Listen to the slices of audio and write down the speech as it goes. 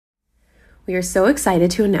We are so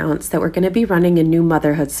excited to announce that we're going to be running a new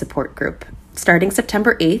motherhood support group. Starting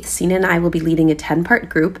September 8th, Sina and I will be leading a 10-part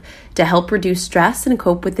group to help reduce stress and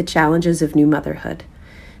cope with the challenges of new motherhood.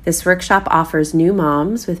 This workshop offers new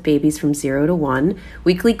moms with babies from 0 to 1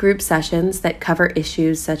 weekly group sessions that cover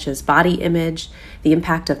issues such as body image, the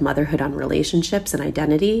impact of motherhood on relationships and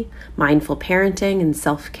identity, mindful parenting, and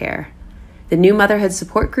self-care. The new motherhood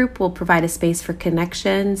support group will provide a space for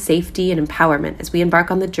connection, safety, and empowerment as we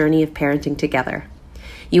embark on the journey of parenting together.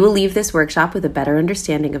 You will leave this workshop with a better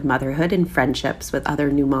understanding of motherhood and friendships with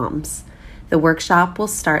other new moms. The workshop will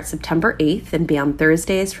start September 8th and be on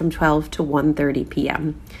Thursdays from 12 to 1:30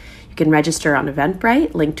 p.m. You can register on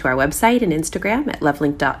Eventbrite, link to our website and Instagram at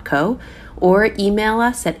lovelink.co, or email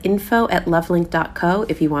us at info@lovelink.co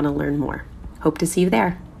if you want to learn more. Hope to see you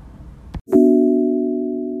there.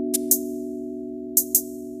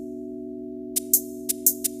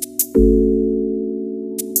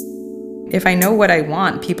 If I know what I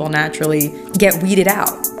want, people naturally get weeded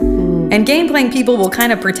out. And game playing people will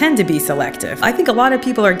kind of pretend to be selective. I think a lot of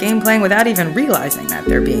people are game playing without even realizing that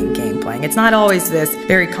they're being game playing. It's not always this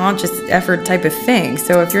very conscious effort type of thing.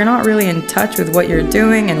 So if you're not really in touch with what you're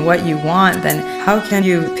doing and what you want, then how can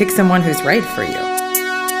you pick someone who's right for you?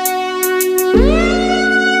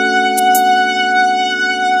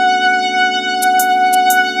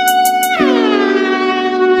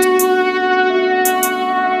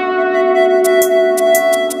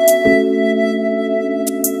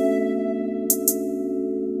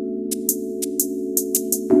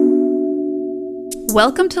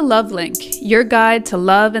 Welcome to LoveLink, your guide to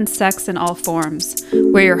love and sex in all forms.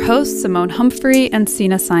 We're your hosts, Simone Humphrey and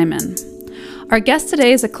Sina Simon. Our guest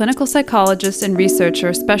today is a clinical psychologist and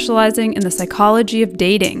researcher specializing in the psychology of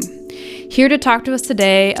dating. Here to talk to us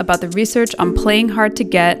today about the research on playing hard to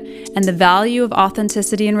get and the value of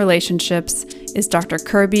authenticity in relationships is Dr.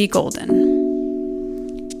 Kirby Golden.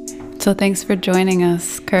 So thanks for joining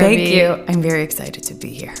us, Kirby. Thank you. I'm very excited to be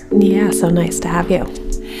here. Yeah, so nice to have you.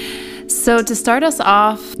 So to start us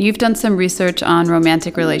off, you've done some research on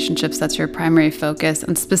romantic relationships. That's your primary focus,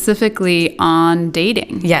 and specifically on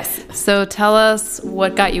dating. Yes. So tell us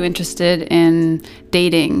what got you interested in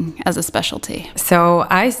dating as a specialty. So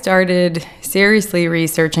I started seriously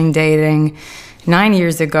researching dating 9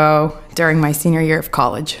 years ago during my senior year of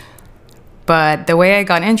college. But the way I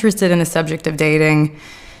got interested in the subject of dating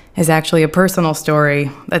is actually a personal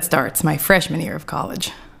story that starts my freshman year of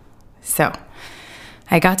college. So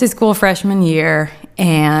I got to school freshman year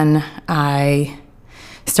and I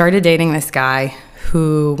started dating this guy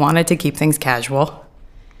who wanted to keep things casual.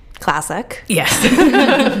 Classic. Yes.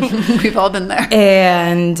 We've all been there.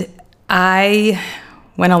 And I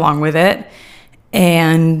went along with it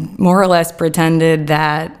and more or less pretended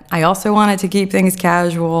that I also wanted to keep things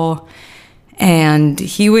casual. And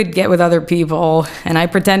he would get with other people, and I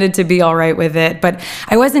pretended to be all right with it. But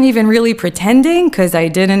I wasn't even really pretending because I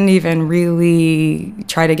didn't even really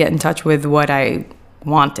try to get in touch with what I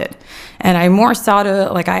wanted. And I more saw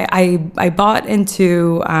to, like, I bought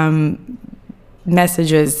into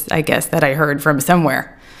messages, I guess, that I heard from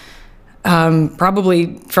somewhere.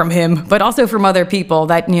 Probably from him, but also from other people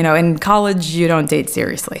that, you know, in college, you don't date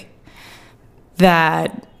seriously.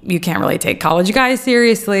 That you can't really take college guys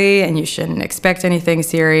seriously and you shouldn't expect anything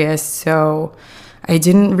serious. So I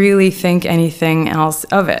didn't really think anything else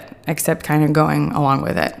of it except kind of going along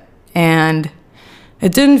with it. And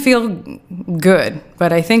it didn't feel good,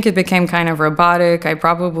 but I think it became kind of robotic. I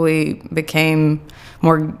probably became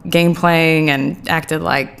more game playing and acted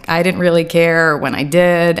like I didn't really care when I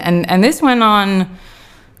did. And this went on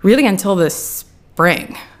really until the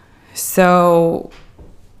spring. So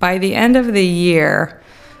by the end of the year,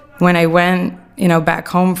 when I went, back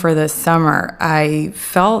home for the summer, I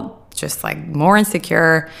felt just like more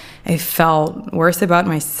insecure. I felt worse about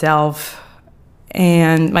myself,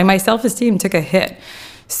 and my self-esteem took a hit.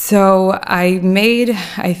 So I made,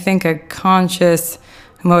 I think, a conscious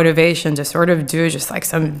motivation to sort of do just like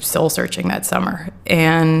some soul searching that summer.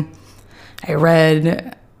 And I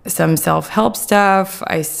read some self-help stuff.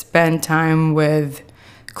 I spent time with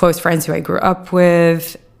close friends who I grew up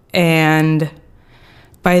with, and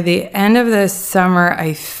by the end of the summer,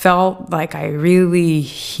 I felt like I really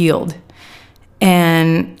healed.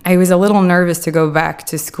 And I was a little nervous to go back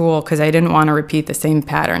to school because I didn't want to repeat the same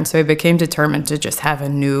pattern. So I became determined to just have a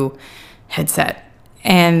new headset.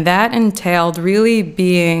 And that entailed really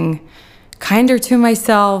being kinder to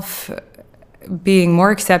myself, being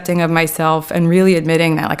more accepting of myself, and really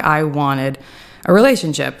admitting that I wanted a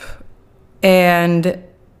relationship. And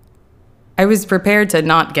I was prepared to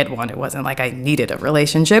not get one. It wasn't like I needed a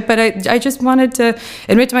relationship, but I just wanted to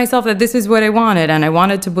admit to myself that this is what I wanted, and I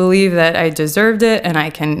wanted to believe that I deserved it and I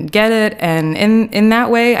can get it. And in that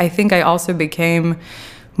way, I think I also became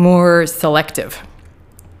more selective,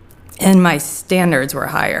 and my standards were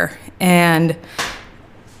higher. And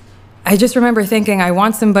I just remember thinking, I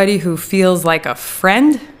want somebody who feels like a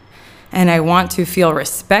friend, and I want to feel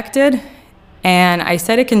respected. And I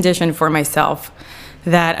set a condition for myself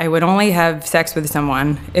that I would only have sex with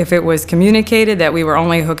someone if it was communicated that we were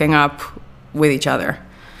only hooking up with each other.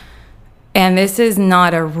 And this is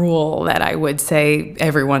not a rule that I would say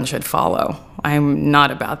everyone should follow. I'm not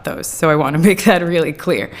about those, so I want to make that really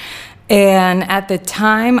clear. And at the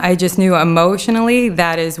time, I just knew emotionally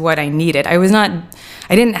that is what I needed. I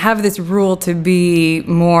didn't have this rule to be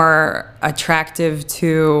more attractive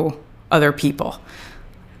to other people,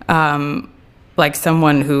 like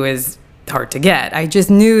someone who is hard to get. I just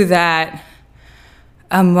knew that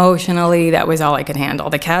emotionally that was all I could handle.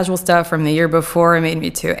 The casual stuff from the year before made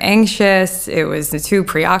me too anxious. It was too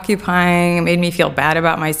preoccupying. It made me feel bad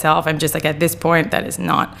about myself. I'm just like, at this point, that is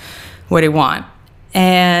not what I want.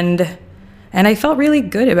 And I felt really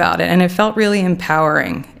good about it, and it felt really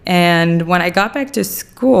empowering. And when I got back to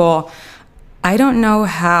school, I don't know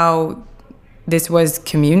how this was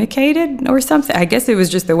communicated or something. I guess it was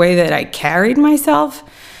just the way that I carried myself,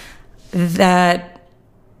 that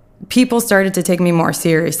people started to take me more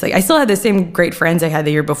seriously. I still had the same great friends I had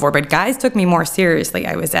the year before, but guys took me more seriously.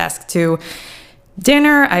 I was asked to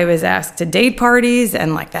dinner, I was asked to date parties,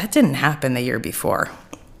 and like that didn't happen the year before.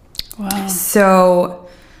 Wow. So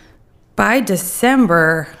by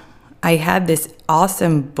December, I had this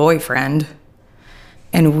awesome boyfriend,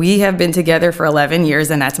 and we have been together for 11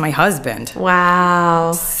 years, and that's my husband.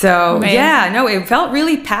 Wow. So Amazing. yeah, no, it felt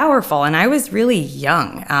really powerful, and I was really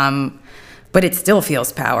young, but it still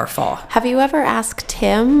feels powerful. Have you ever asked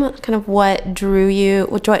him kind of what drew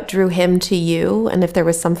him to you, and if there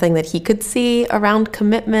was something that he could see around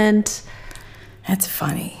commitment? That's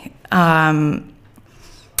funny.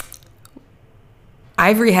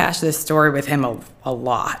 I've rehashed this story with him a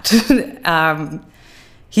lot.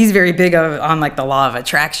 He's very big on like the law of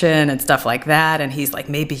attraction and stuff like that, and he's like,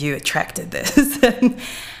 maybe you attracted this.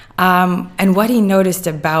 And what he noticed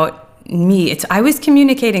about me, I was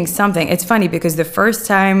communicating something. It's funny because the first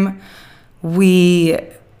time we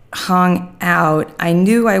hung out, I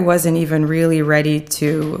knew I wasn't even really ready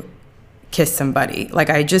to kiss somebody. Like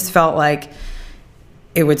I just felt like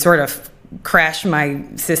it would sort of crash my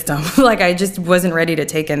system. Like I just wasn't ready to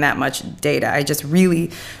take in that much data. I just really,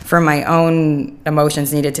 for my own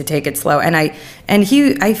emotions, needed to take it slow. And I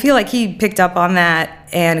feel like he picked up on that,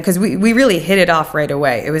 and because we really hit it off right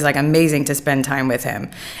away. It was like amazing to spend time with him.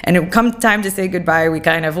 And it come time to say goodbye, we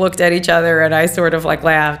kind of looked at each other, and I sort of like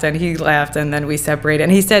laughed, and he laughed, and then we separated.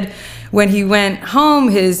 And he said when he went home,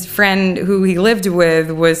 his friend who he lived with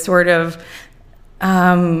was sort of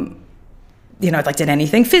like, did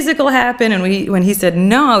anything physical happen? And when he said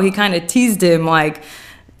no, he kind of teased him like,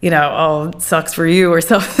 oh, it sucks for you or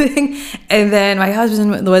something. And then my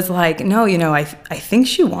husband was like, no, I think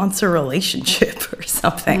she wants a relationship or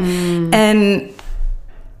something. And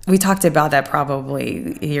we talked about that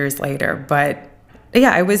probably years later. But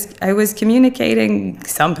yeah, I was communicating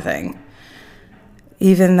something,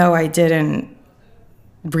 even though I didn't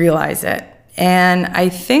realize it. And I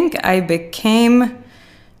think I became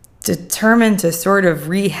determined to sort of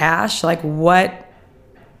rehash like what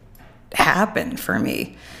happened for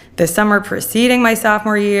me. The summer preceding my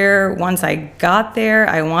sophomore year, once I got there,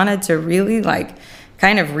 I wanted to really like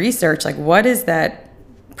kind of research like what is that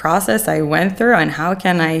process I went through and how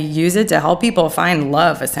can I use it to help people find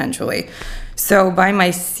love, essentially. So by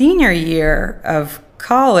my senior year of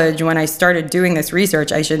college, when I started doing this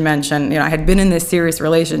research, I should mention, I had been in this serious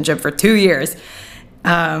relationship for 2 years.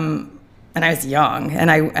 And I was young, and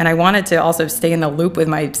I wanted to also stay in the loop with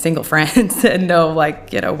my single friends and know,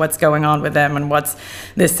 like, what's going on with them and what's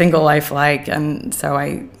this single life like. And so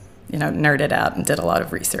I, nerded out and did a lot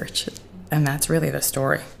of research, and that's really the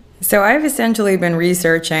story. So I've essentially been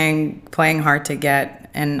researching playing hard to get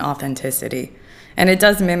and authenticity. And it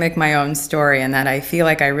does mimic my own story in that I feel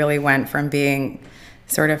like I really went from being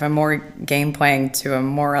sort of a more game playing to a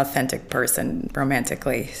more authentic person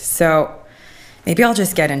romantically. So maybe I'll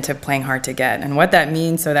just get into playing hard to get and what that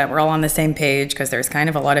means so that we're all on the same page, because there's kind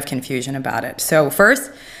of a lot of confusion about it. So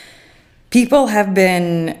first, people have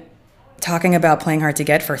been talking about playing hard to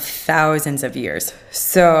get for thousands of years.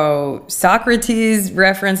 So Socrates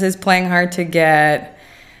references playing hard to get.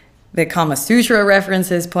 The Kama Sutra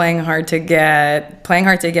references Playing Hard to Get. Playing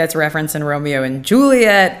Hard to Get's reference in Romeo and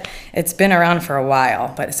Juliet. It's been around for a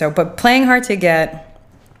while. But Playing Hard to Get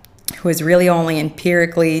was really only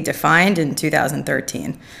empirically defined in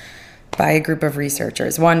 2013 by a group of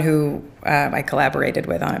researchers, one who I collaborated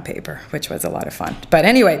with on a paper, which was a lot of fun. But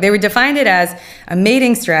anyway, they would define it as a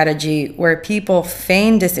mating strategy where people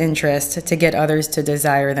feign disinterest to get others to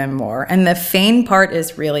desire them more. And the feign part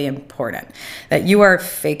is really important, that you are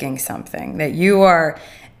faking something, that you are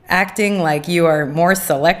acting like you are more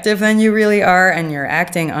selective than you really are, and you're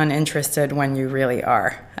acting uninterested when you really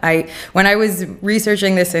are. When I was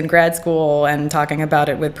researching this in grad school and talking about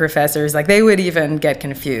it with professors, like they would even get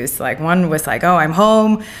confused. Like one was like, oh, I'm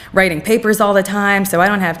home writing papers all the time, so I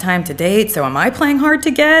don't have time to date, so am I playing hard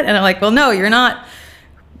to get? And I'm like, well, no, you're not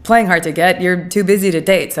playing hard to get, you're too busy to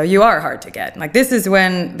date, so you are hard to get. Like this is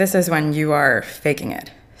when you are faking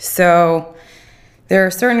it. So there are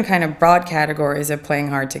certain kind of broad categories of playing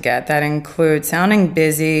hard to get that include sounding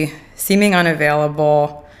busy, seeming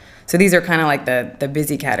unavailable. So these are kind of like the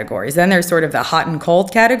busy categories. Then there's sort of the hot and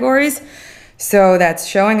cold categories. So that's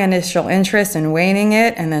showing initial interest and waning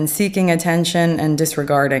it, and then seeking attention and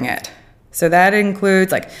disregarding it. So that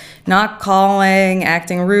includes like not calling,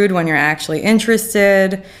 acting rude when you're actually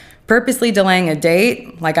interested, purposely delaying a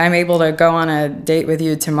date. Like I'm able to go on a date with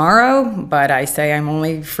you tomorrow, but I say I'm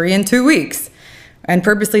only free in 2 weeks. And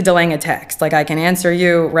purposely delaying a text. Like I can answer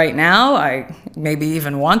you right now, I maybe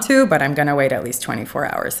even want to, but I'm gonna wait at least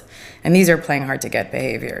 24 hours. And these are playing hard to get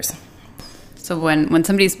behaviors. So when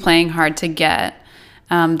somebody's playing hard to get,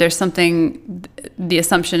 there's something, the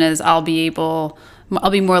assumption is I'll be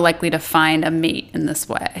more likely to find a mate in this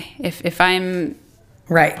way. If I'm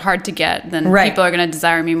right. hard to get, then right. people are gonna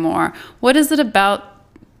desire me more. What is it about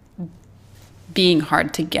being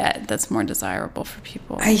hard to get that's more desirable for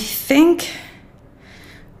people? I think,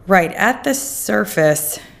 right, at the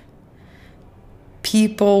surface,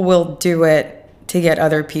 people will do it to get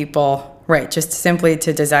other people, right, just simply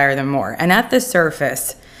to desire them more. And at the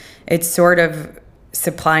surface, it's sort of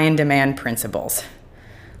supply and demand principles,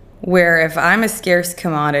 where if I'm a scarce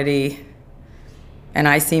commodity and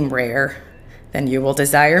I seem rare, then you will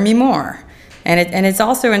desire me more. And it's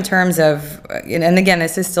also in terms of, and again,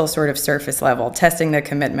 this is still sort of surface level, testing the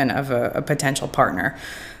commitment of a potential partner,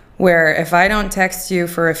 where if I don't text you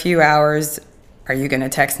for a few hours, are you going to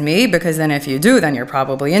text me? Because then if you do, then you're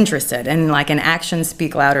probably interested. And like an actions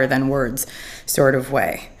speak louder than words sort of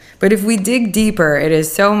way. But if we dig deeper, it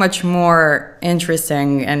is so much more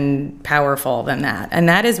interesting and powerful than that. And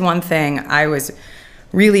that is one thing I was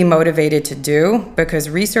really motivated to do,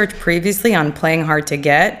 because research previously on playing hard to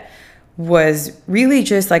get was really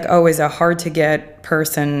just like, oh, is a hard to get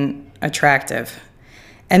person attractive?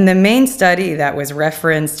 And the main study that was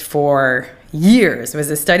referenced for years was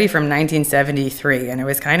a study from 1973, and it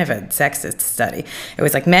was kind of a sexist study. It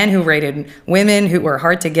was like men who rated women who were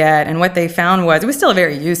hard to get, and what they found was, it was still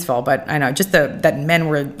very useful, but I know, just that men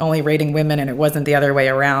were only rating women and it wasn't the other way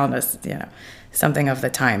around, as, you know, something of the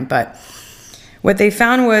time. But what they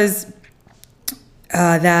found was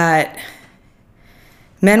that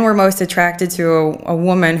men were most attracted to a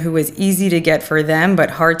woman who was easy to get for them,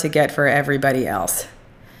 but hard to get for everybody else.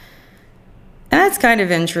 And that's kind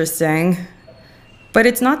of interesting, but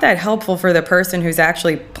it's not that helpful for the person who's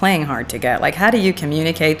actually playing hard to get. Like, how do you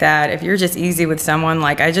communicate that? If you're just easy with someone,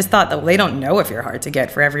 like, I just thought that they don't know if you're hard to get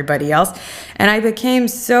for everybody else. And I became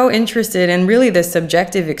so interested in really the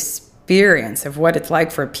subjective experience of what it's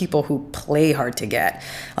like for people who play hard to get.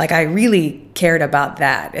 Like, I really cared about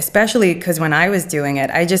that, especially because when I was doing it,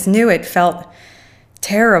 I just knew it felt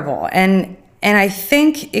terrible. And I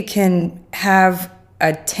think it can have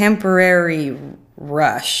a temporary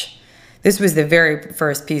rush. This was the very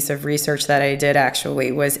first piece of research that I did,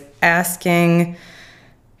 actually, was asking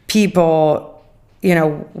people, you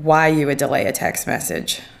know, why you would delay a text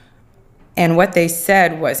message. And what they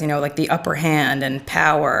said was, you know, like the upper hand and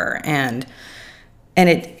power, and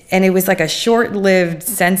it was like a short-lived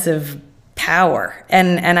sense of power.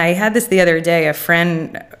 And I had this the other day. A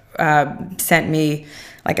friend sent me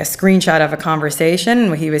like a screenshot of a conversation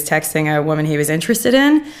where he was texting a woman he was interested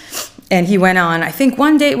in. And he went on, I think,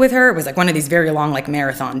 one date with her. It was like one of these very long, like,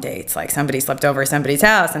 marathon dates. Like, somebody slept over at somebody's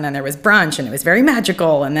house, and then there was brunch, and it was very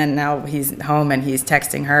magical. And then now he's home, and he's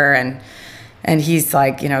texting her, and he's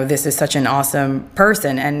like, you know, this is such an awesome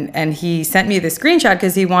person. And he sent me the screenshot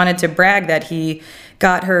because he wanted to brag that he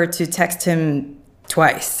got her to text him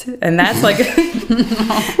twice. And that's like,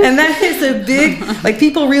 and that is a big, like,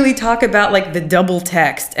 people really talk about like the double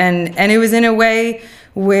text. And it was in a way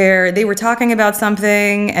where they were talking about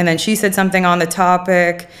something, and then she said something on the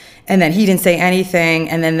topic, And then he didn't say anything.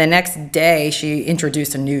 And then the next day, she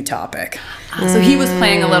introduced a new topic. So he was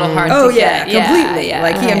playing a little hard to get. Completely. Yeah.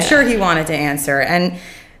 Like, I'm sure he wanted to answer.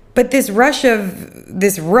 But this rush that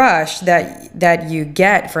you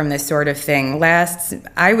get from this sort of thing lasts,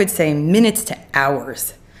 I would say, minutes to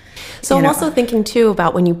hours. So I'm also thinking, too,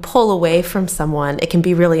 about when you pull away from someone, it can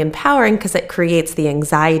be really empowering because it creates the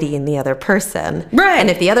anxiety in the other person. Right. And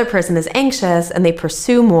if the other person is anxious and they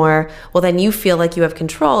pursue more, well, then you feel like you have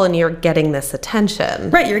control and you're getting this attention.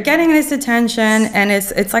 Right. You're getting this attention, and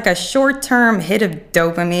it's like a short-term hit of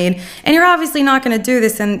dopamine. And you're obviously not going to do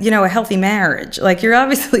this in, a healthy marriage. Like, you're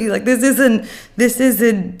obviously, like, this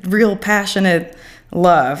isn't real passionate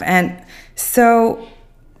love. And so...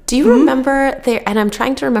 Do you remember there? And I'm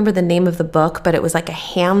trying to remember the name of the book, but it was like a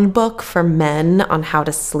handbook for men on how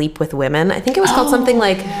to sleep with women. I think it was called something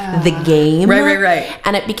like The Game. Right.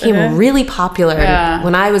 And it became really popular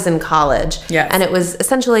when I was in college. Yes. And it was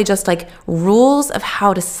essentially just like rules of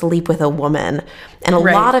how to sleep with a woman. And a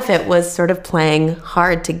lot of it was sort of playing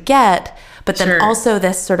hard to get, but then also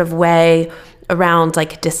this sort of way around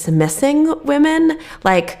like dismissing women,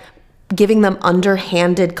 like giving them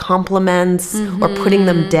underhanded compliments or putting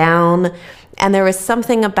them down. And there was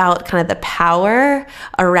something about kind of the power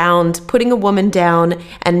around putting a woman down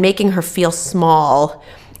and making her feel small.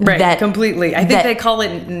 Right, completely. I think they call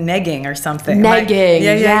it negging or something. Negging,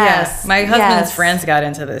 yes. My husband's friends got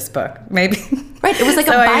into this book, maybe. Right, it was like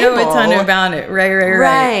so a Bible. I know a ton about it. Right.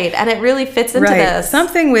 Right, and it really fits into this.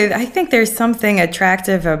 I think there's something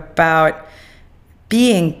attractive about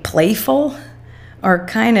being playful, or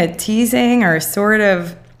kind of teasing, or sort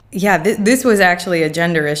of, this was actually a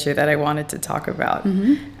gender issue that I wanted to talk about.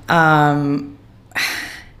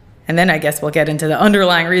 And then I guess we'll get into the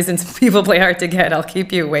underlying reasons people play hard to get. I'll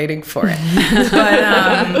keep you waiting for it.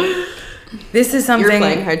 But this is something... You're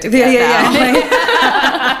playing hard to get now.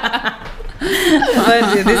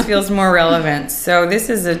 But this feels more relevant. So this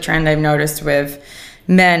is a trend I've noticed with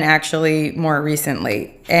men actually more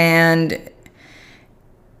recently. And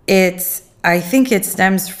I think it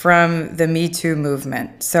stems from the Me Too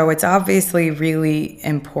movement. So it's obviously really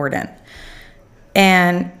important.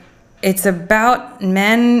 And it's about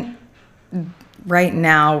men right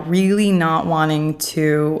now really not wanting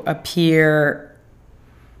to appear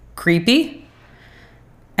creepy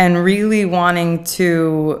and really wanting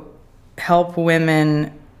to help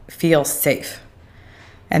women feel safe.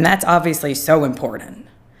 And that's obviously so important.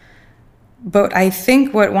 But I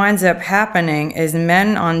think what winds up happening is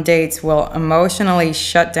men on dates will emotionally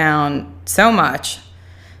shut down so much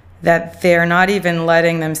that they're not even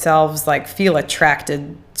letting themselves like feel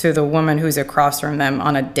attracted to the woman who's across from them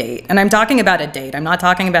on a date. And I'm talking about a date. I'm not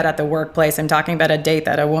talking about at the workplace. I'm talking about a date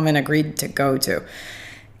that a woman agreed to go to.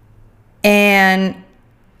 And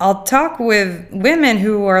I'll talk with women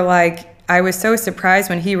who are like, I was so surprised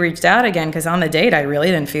when he reached out again because on the date I really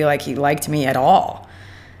didn't feel like he liked me at all.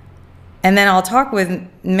 And then I'll talk with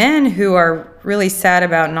men who are really sad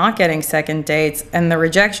about not getting second dates, and the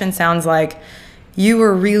rejection sounds like, you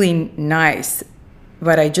were really nice,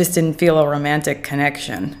 but I just didn't feel a romantic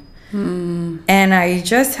connection. And I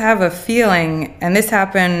just have a feeling, and this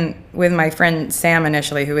happened with my friend Sam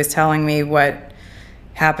initially, who was telling me what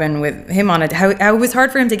happened with him how it was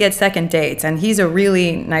hard for him to get second dates, and he's a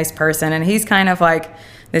really nice person, and he's kind of like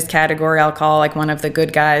this category I'll call like one of the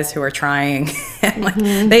good guys who are trying. And like,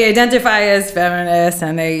 they identify as feminists,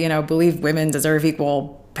 and they, believe women deserve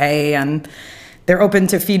equal pay, and they're open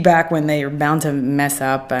to feedback when they are bound to mess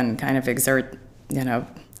up and kind of exert,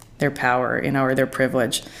 their power, or their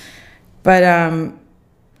privilege. But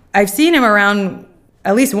I've seen him around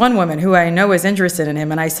at least one woman who I know is interested in him,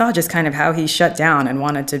 and I saw just kind of how he shut down and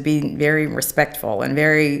wanted to be very respectful and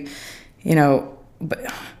very,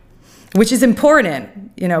 which is important,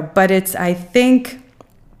 but I think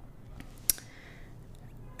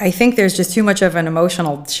there's just too much of an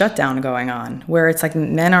emotional shutdown going on, where it's like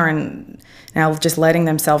men aren't now just letting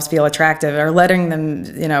themselves feel attractive or letting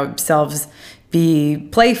themselves be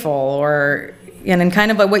playful, or and kind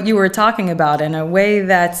of like what you were talking about, in a way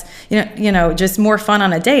that's just more fun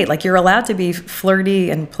on a date. Like, you're allowed to be flirty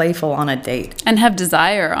and playful on a date, and have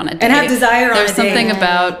desire on a date. There's something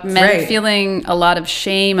about men feeling a lot of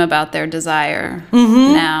shame about their desire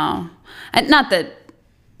now, and not that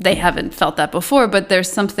they haven't felt that before, but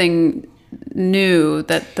there's something new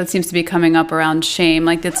that seems to be coming up around shame.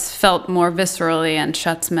 Like, it's felt more viscerally and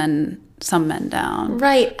shuts some men down.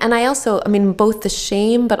 Right. And I also, both the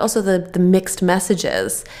shame, but also the mixed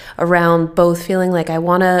messages around both feeling like I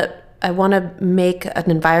want to make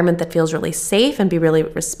an environment that feels really safe and be really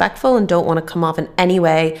respectful, and don't want to come off in any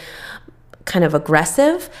way kind of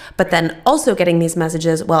aggressive, but then also getting these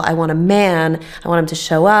messages, well, I want a man, I want him to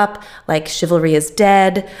show up, like chivalry is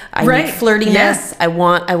dead, I need flirtiness, I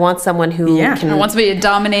want someone who can... I want somebody to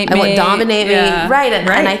dominate me. I want dominate me, right.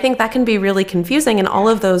 And I think that can be really confusing, and all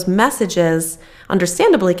of those messages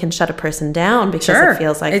understandably can shut a person down because it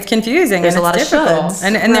feels like it's confusing, there's and a lot it's of difficult. shoulds.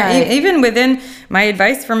 And even within my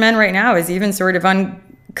advice for men right now is even sort of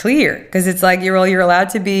unclear, because it's like you're allowed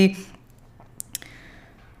to be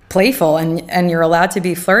playful and you're allowed to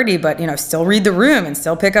be flirty, but still read the room and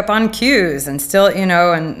still pick up on cues and still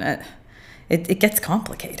and it gets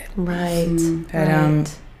complicated, right?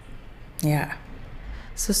 But yeah.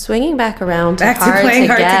 So swinging back around to hard to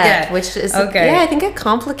get, which is I think a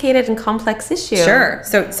complicated and complex issue. Sure.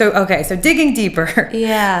 So digging deeper.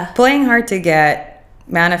 Yeah. Playing hard to get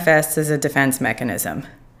manifests as a defense mechanism.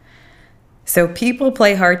 So people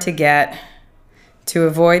play hard to get to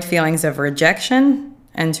avoid feelings of rejection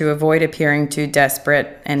and to avoid appearing too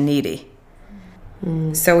desperate and needy.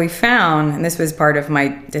 So we found, and this was part of my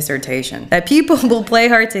dissertation, that people will play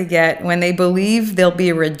hard to get when they believe they'll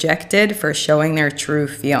be rejected for showing their true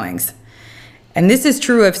feelings. And this is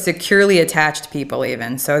true of securely attached people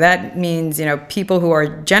even. So that means, people who are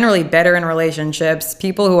generally better in relationships,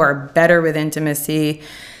 people who are better with intimacy,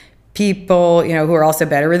 people, who are also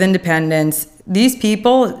better with independence. These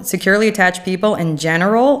people, securely attached people in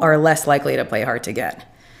general, are less likely to play hard to get.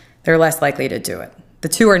 They're less likely to do it. The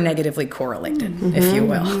two are negatively correlated, if you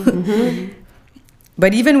will.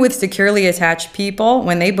 But even with securely attached people,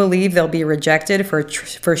 when they believe they'll be rejected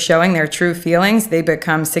for showing their true feelings, they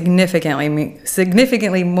become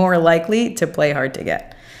significantly more likely to play hard to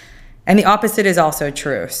get. And the opposite is also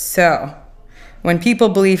true. So when people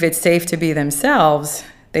believe it's safe to be themselves,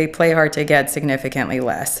 they play hard to get significantly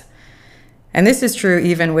less. And this is true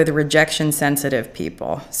even with rejection-sensitive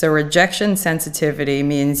people. So rejection sensitivity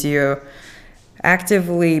means you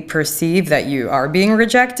actively perceive that you are being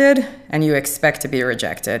rejected and you expect to be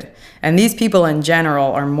rejected. And these people in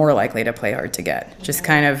general are more likely to play hard to get, just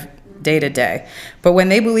kind of day to day. But when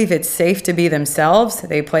they believe it's safe to be themselves,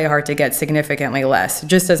 they play hard to get significantly less,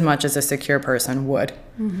 just as much as a secure person would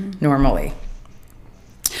normally.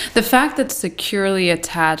 The fact that securely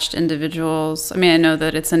attached individuals, I know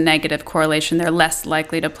that it's a negative correlation. They're less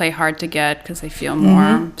likely to play hard to get because they feel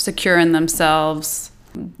more secure in themselves.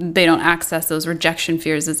 They don't access those rejection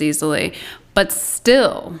fears as easily. But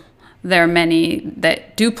still, there are many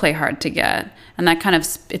that do play hard to get. And that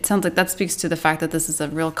it sounds like that speaks to the fact that this is a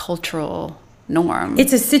real cultural norm.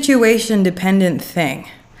 It's a situation-dependent thing.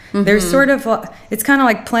 There's sort of, it's kind of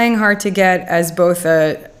like playing hard to get as both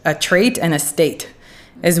a trait and a state.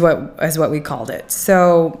 Is what we called it.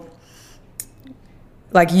 So,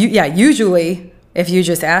 usually if you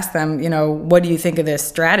just ask them, what do you think of this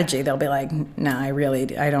strategy? They'll be like, no,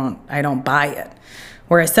 I don't buy it.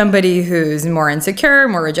 Whereas somebody who's more insecure,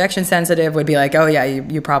 more rejection sensitive would be like, oh yeah,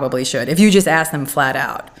 you probably should. If you just ask them flat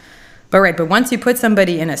out. But once you put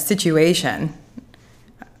somebody in a situation,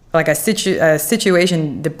 like a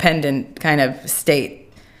situation dependent kind of state,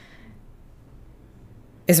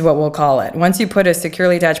 is what we'll call it. Once you put a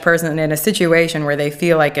securely attached person in a situation where they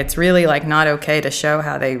feel like it's really not okay to show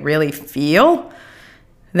how they really feel,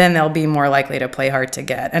 then they'll be more likely to play hard to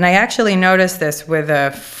get. And I actually noticed this with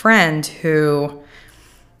a friend who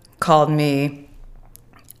called me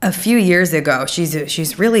a few years ago.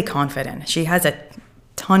 She's really confident. She has a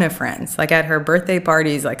ton of friends. Like at her birthday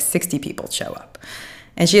parties, 60 people show up.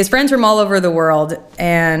 And she has friends from all over the world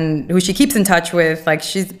and who she keeps in touch with.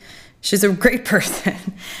 She's a great person,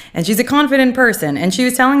 and she's a confident person. And she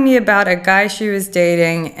was telling me about a guy she was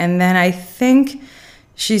dating, and then I think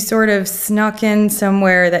she sort of snuck in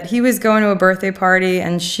somewhere that he was going to a birthday party,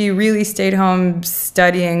 and she really stayed home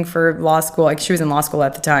studying for law school. She was in law school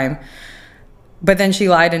at the time. But then she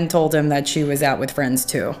lied and told him that she was out with friends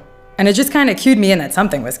too. And it just kind of cued me in that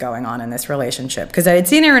something was going on in this relationship, because I had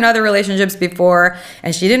seen her in other relationships before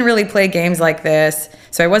and she didn't really play games like this.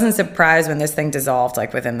 So I wasn't surprised when this thing dissolved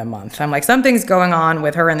within the month. I'm like, something's going on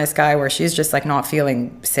with her and this guy where she's just not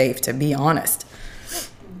feeling safe, to be honest.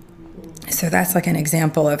 So that's an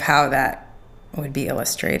example of how that would be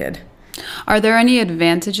illustrated. Are there any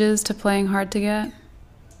advantages to playing hard to get?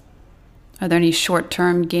 Are there any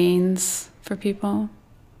short-term gains for people?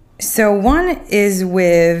 So one is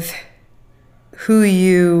with who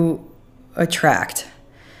you attract.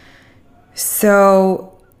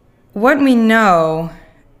 So what we know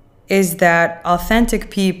is that authentic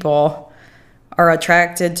people are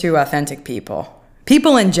attracted to authentic people.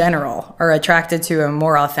 People in general are attracted to a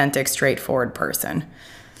more authentic, straightforward person.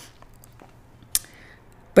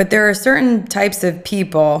 But there are certain types of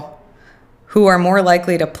people who are more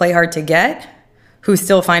likely to play hard to get, who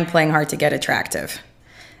still find playing hard to get attractive.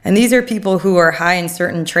 And these are people who are high in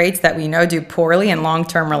certain traits that we know do poorly in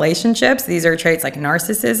long-term relationships. These are traits like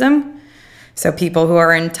narcissism. So people who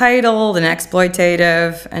are entitled and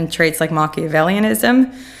exploitative, and traits like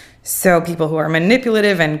Machiavellianism. So people who are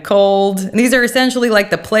manipulative and cold. And these are essentially like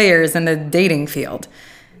the players in the dating field.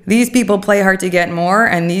 These people play hard to get more,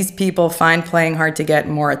 and these people find playing hard to get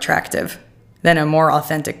more attractive than a more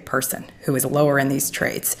authentic person who is lower in these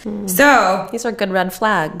traits. So These are good red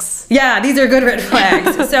flags. yeah, these are good red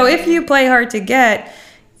flags. So if you play hard to get,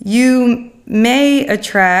 you may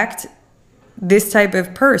attract this type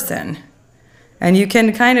of person. And you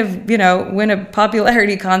can kind of, win a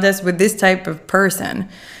popularity contest with this type of person.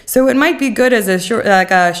 So it might be good as a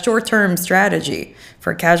short-term strategy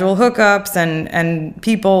for casual hookups and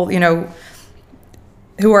people,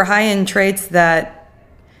 who are high in traits that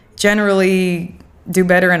generally do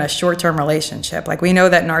better in a short-term relationship. Like, we know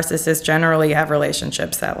that narcissists generally have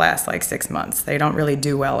relationships that last like 6 months. They don't really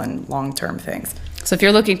do well in long-term things. So if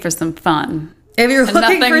you're looking for some fun, If you're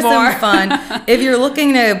looking for more. some fun, if you're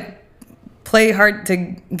looking to play hard to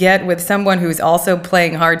get with someone who's also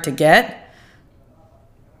playing hard to get,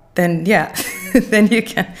 then yeah, then you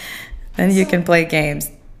can play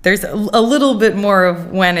games. There's a little bit more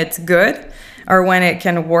of when it's good or when it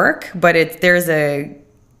can work, but there's a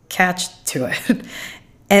catch to it.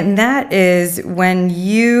 And that is when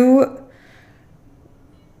you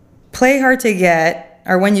play hard to get,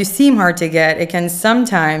 or when you seem hard to get, it can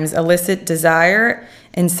sometimes elicit desire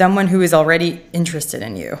in someone who is already interested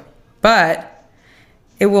in you. But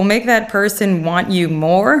it will make that person want you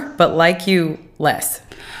more, but like you less.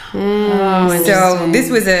 So this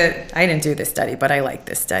was I didn't do this study, but I like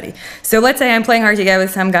this study. So let's say I'm playing hard to get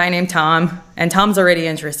with some guy named Tom, and Tom's already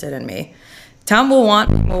interested in me. Tom will want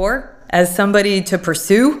me more as somebody to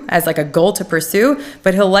pursue, as like a goal to pursue,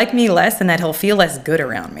 but he'll like me less and that he'll feel less good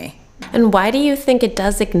around me. And why do you think it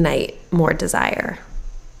does ignite more desire,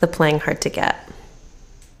 the playing hard to get?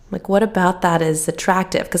 Like, what about that is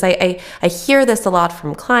attractive? Because I hear this a lot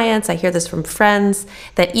from clients, I hear this from friends,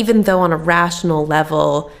 that even though on a rational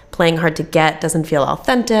level, playing hard to get doesn't feel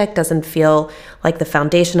authentic, doesn't feel like the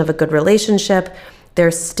foundation of a good relationship,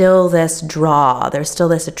 there's still this draw, there's still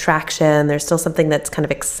this attraction, there's still something that's kind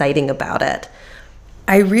of exciting about it.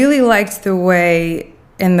 I really liked the way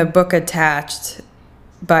in the book Attached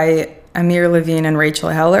by Amir Levine and Rachel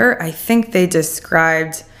Heller, I think they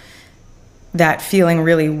described that feeling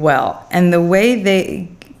really well. And the way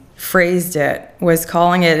they phrased it was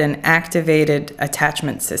calling it an activated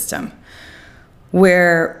attachment system,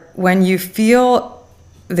 where when you feel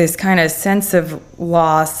this kind of sense of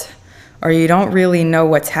loss, or you don't really know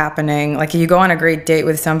what's happening, like you go on a great date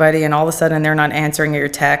with somebody and all of a sudden they're not answering your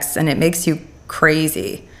texts and it makes you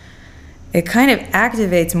crazy. It kind of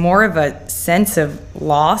activates more of a sense of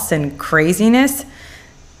loss and craziness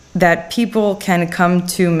that people can come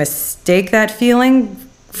to mistake that feeling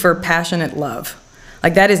for passionate love.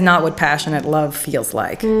 Like, that is not what passionate love feels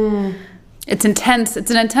like. It's intense.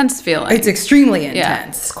 It's an intense feeling. It's extremely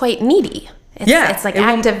intense. It's quite needy. It's like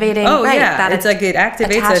activating. That it's like it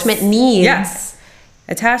activates attachment needs. Yes,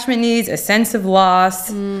 attachment needs, a sense of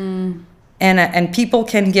loss, and people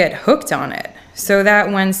can get hooked on it. So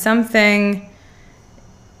that when something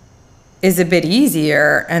is a bit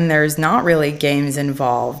easier and there's not really games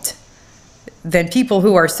involved, then people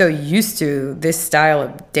who are so used to this style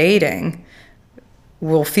of dating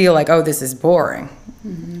will feel like, oh, this is boring.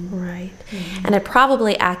 Right. And it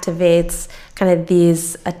probably activates kind of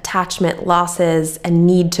these attachment losses and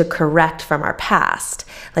need to correct from our past.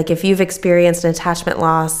 Like, if you've experienced an attachment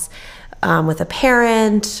loss with a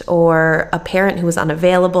parent, or a parent who was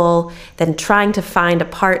unavailable, then trying to find a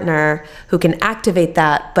partner who can activate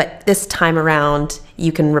that, but this time around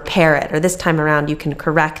you can repair it, or this time around you can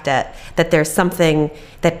correct it, that there's something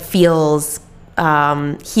that feels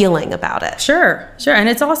healing about it. Sure. And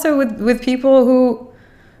it's also with people who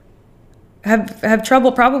have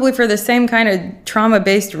trouble, probably for the same kind of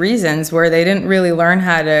trauma-based reasons, where they didn't really learn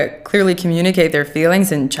how to clearly communicate their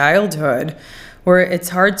feelings in childhood, where it's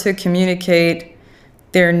hard to communicate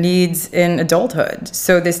their needs in adulthood.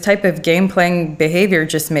 So this type of game-playing behavior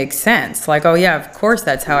just makes sense. Like, oh yeah, of course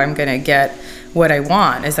that's how I'm going to get what I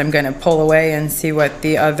want, is I'm going to pull away and see what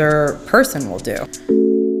the other person will do.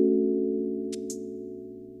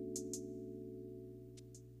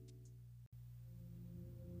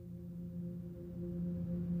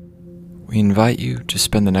 We invite you to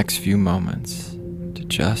spend the next few moments to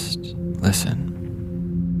just listen.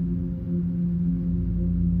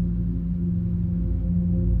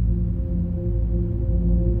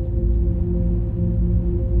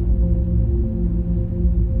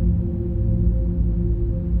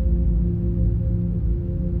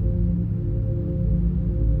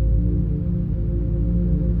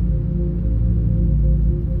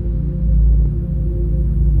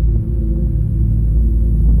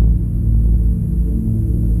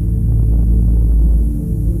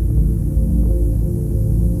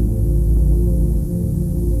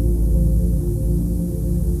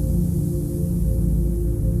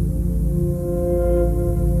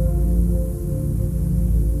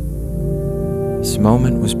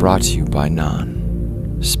 moment was brought to you by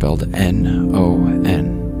Non, spelled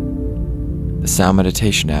N-O-N, the sound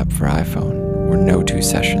meditation app for iPhone, where no two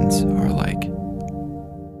sessions are alike.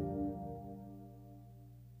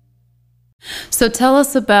 So tell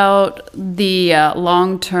us about the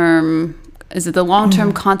long-term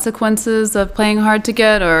consequences of playing hard to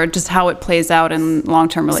get, or just how it plays out in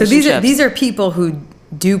long-term relationships? So these are people who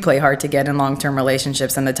do play hard to get in long-term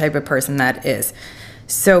relationships and the type of person that is.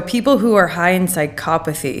 So people who are high in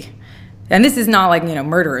psychopathy, and this is not like,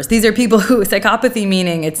 murderers. These are people who, psychopathy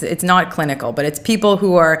meaning it's not clinical, but it's people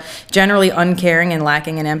who are generally uncaring and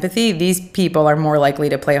lacking in empathy. These people are more likely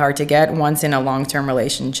to play hard to get once in a long-term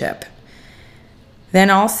relationship. Then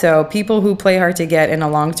also, people who play hard to get in a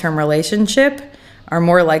long-term relationship are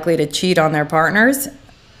more likely to cheat on their partners.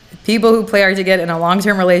 People who play hard to get in a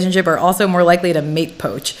long-term relationship are also more likely to mate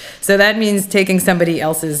poach. So that means taking somebody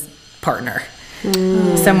else's partner,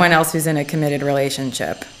 someone else who's in a committed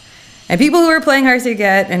relationship. And people who are playing hard to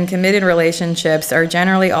get in committed relationships are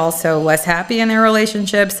generally also less happy in their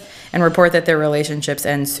relationships and report that their relationships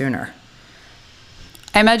end sooner.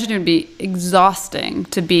 I imagine it would be exhausting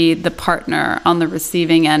to be the partner on the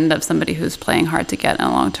receiving end of somebody who's playing hard to get in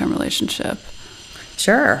a long-term relationship.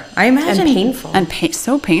 Sure. I imagine. And painful. And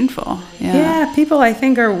so painful. Yeah, people I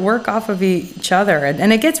think work off of each other.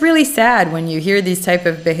 And it gets really sad when you hear these type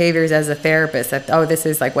of behaviors as a therapist, that, oh, this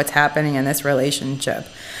is like what's happening in this relationship.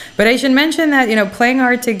 But I should mention that, playing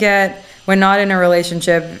hard to get when not in a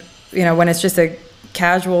relationship, when it's just a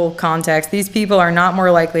casual context, these people are not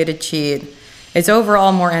more likely to cheat. It's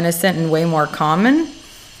overall more innocent and way more common.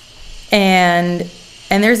 And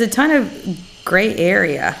there's a ton of gray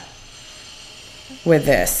area with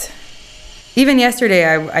this. Even yesterday,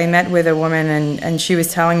 I met with a woman and she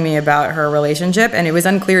was telling me about her relationship, and it was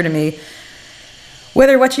unclear to me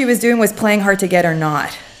whether what she was doing was playing hard to get or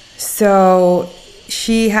not. So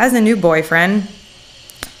she has a new boyfriend,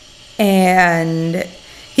 and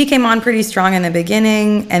he came on pretty strong in the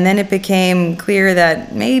beginning, and then it became clear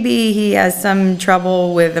that maybe he has some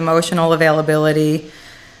trouble with emotional availability,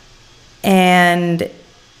 and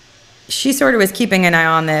she sort of was keeping an eye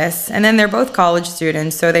on this. And then they're both college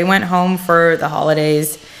students, so they went home for the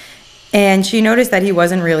holidays, and she noticed that he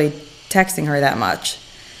wasn't really texting her that much.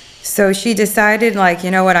 So she decided,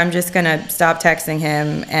 I'm just gonna stop texting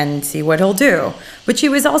him and see what he'll do. But she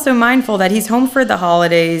was also mindful that he's home for the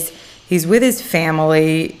holidays, he's with his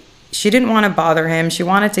family. She didn't want to bother him. She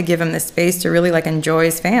wanted to give him the space to really enjoy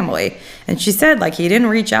his family. And she said he didn't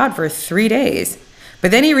reach out for 3 days.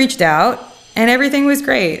 But then he reached out, and everything was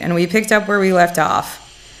great, and we picked up where we left off.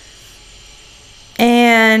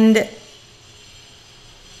 And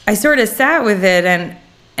I sort of sat with it and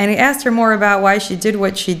I asked her more about why she did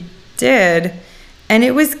what she did, and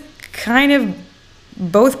it was kind of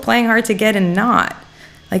both playing hard to get and not.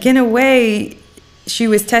 In a way, she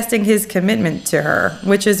was testing his commitment to her,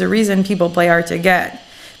 which is a reason people play hard to get.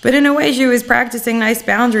 But in a way, she was practicing nice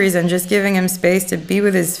boundaries and just giving him space to be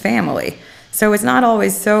with his family. So it's not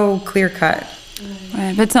always so clear-cut.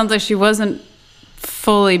 Right, but it sounds like she wasn't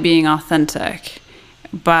fully being authentic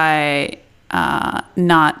by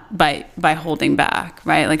not by holding back,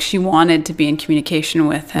 right? She wanted to be in communication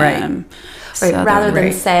with him. Right. So Rather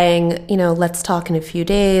than saying, let's talk in a few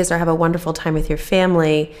days or have a wonderful time with your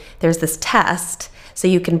family, there's this test so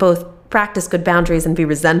you can both practice good boundaries and be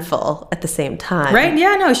resentful at the same time. Right?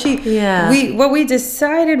 Yeah, no, what we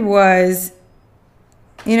decided was,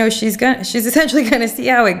 she's essentially gonna see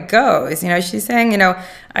how it goes. She's saying,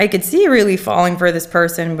 I could see really falling for this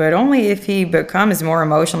person, but only if he becomes more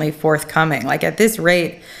emotionally forthcoming. At this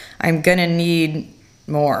rate, I'm gonna need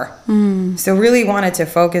more. So really wanted to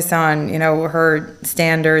focus on, her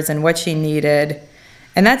standards and what she needed.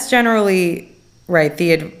 And that's generally, right,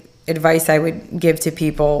 the advice I would give to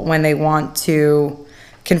people when they want to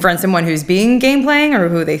confront someone who's being game playing or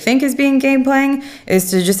who they think is being game playing,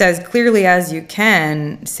 is to just as clearly as you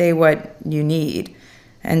can say what you need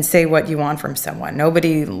and say what you want from someone.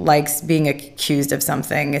 Nobody likes being accused of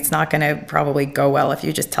something. It's not going to probably go well if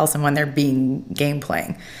you just tell someone they're being game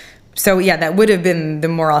playing. So yeah, that would have been the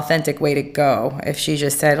more authentic way to go if she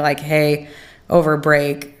just said hey, over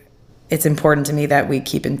break, it's important to me that we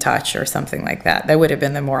keep in touch or something like that. That would have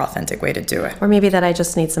been the more authentic way to do it. Or maybe that I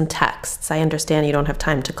just need some texts. I understand you don't have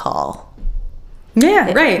time to call.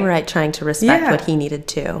 Yeah, right. Right, trying to respect what he needed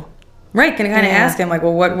to. Right, can kind of ask him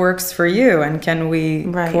what works for you, and can we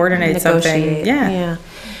coordinate something? Yeah.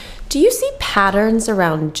 Do you see patterns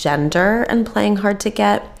around gender and playing hard to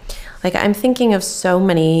get? I'm thinking of so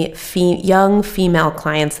many young female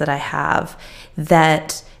clients that I have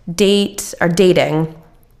that are dating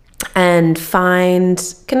and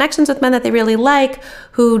find connections with men that they really like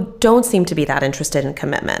who don't seem to be that interested in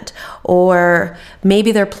commitment. Or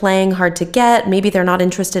maybe they're playing hard to get, maybe they're not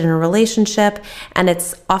interested in a relationship, and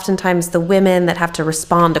it's oftentimes the women that have to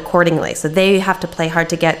respond accordingly. So they have to play hard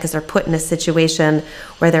to get because they're put in a situation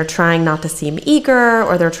where they're trying not to seem eager,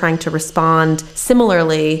 or they're trying to respond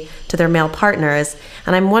similarly to their male partners.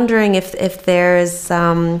 And I'm wondering if there's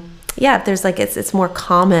it's more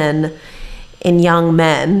common in young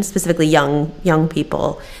men, specifically young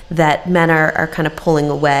people, that men are kind of pulling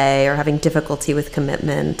away or having difficulty with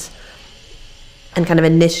commitment and kind of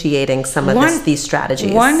initiating some of these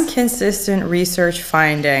strategies. One consistent research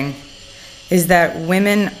finding is that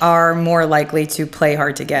women are more likely to play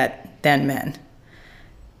hard to get than men.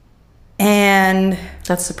 And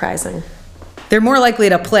that's surprising. They're more likely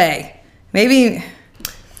to play. Maybe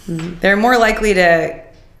they're more likely to...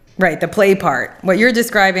 Right, the play part. What you're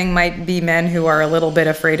describing might be men who are a little bit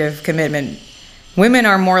afraid of commitment. Women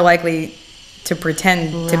are more likely to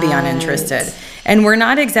pretend to be uninterested. And we're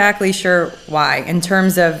not exactly sure why in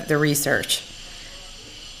terms of the research.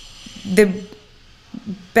 The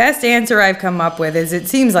best answer I've come up with is it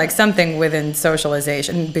seems like something within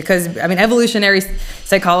socialization, because, evolutionary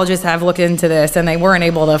psychologists have looked into this and they weren't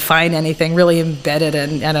able to find anything really embedded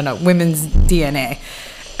in, women's DNA.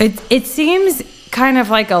 It seems kind of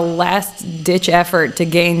like a last-ditch effort to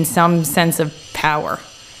gain some sense of power.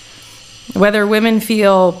 Whether women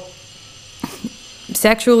feel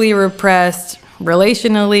sexually repressed,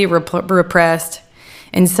 relationally repressed,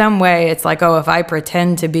 in some way it's like, oh, if I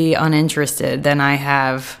pretend to be uninterested, then I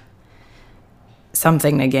have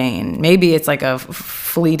something to gain. Maybe it's like a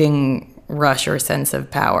fleeting rush or sense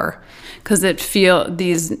of power. Because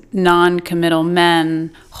these non-committal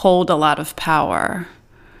men hold a lot of power.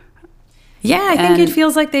 Yeah, I think it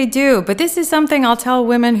feels like they do. But this is something I'll tell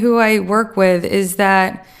women who I work with, is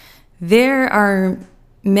that there are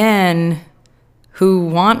men who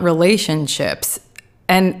want relationships,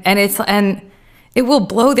 and it will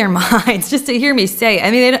blow their minds just to hear me say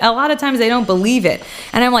it. A lot of times they don't believe it.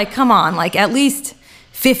 And I'm like, come on, like at least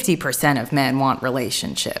 50% of men want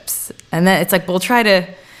relationships. And then it's like, we'll try to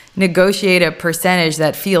negotiate a percentage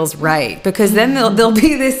that feels right, because then there'll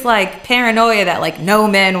be this like paranoia that like no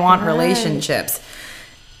men want relationships.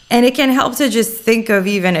 And it can help to just think of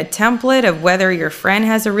even a template of whether your friend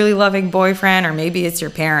has a really loving boyfriend, or maybe it's your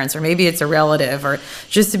parents, or maybe it's a relative, or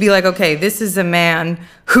just to be like, okay, this is a man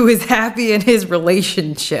who is happy in his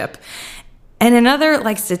relationship. And another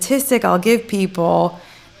like statistic I'll give people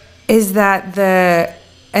is that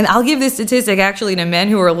and I'll give this statistic actually to men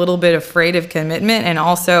who are a little bit afraid of commitment, and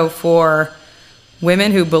also for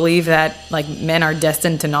women who believe that like men are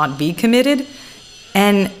destined to not be committed.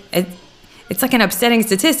 And it's like an upsetting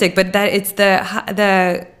statistic, but that it's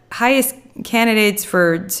the highest candidates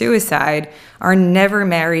for suicide are never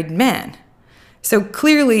married men. So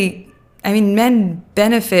clearly, men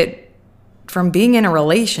benefit from being in a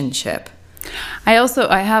relationship. I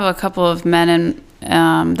have a couple of men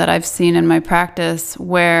that I've seen in my practice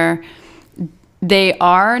where they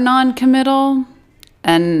are non-committal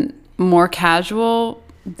and more casual.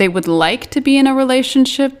 They would like to be in a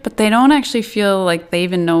relationship, but they don't actually feel like they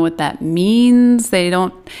even know what that means.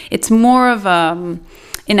 It's more of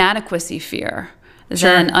inadequacy fear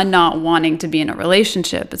than a not wanting to be in a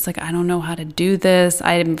relationship. It's like, I don't know how to do this.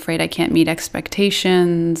 I'm afraid I can't meet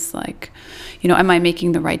expectations. Like, am I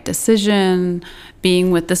making the right decision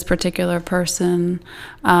being with this particular person?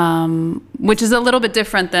 Which is a little bit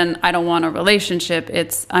different than I don't want a relationship.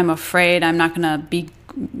 It's I'm afraid I'm not going to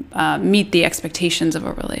meet the expectations of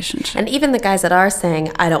a relationship. And even the guys that are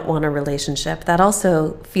saying, I don't want a relationship, that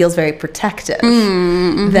also feels very protective.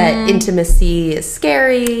 Mm-hmm. That intimacy is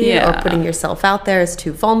scary, or putting yourself out there is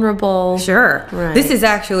too vulnerable. Sure. Right. This is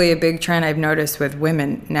actually a big trend I've noticed with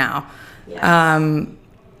women now. Yes.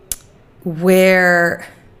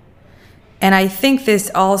 And I think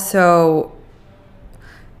this also,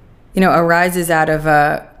 arises out of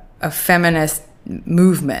a feminist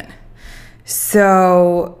movement.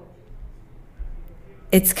 So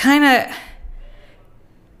it's kind of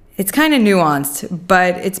nuanced,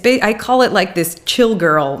 but I call it like this chill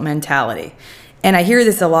girl mentality. And I hear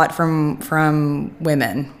this a lot from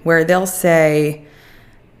women, where they'll say,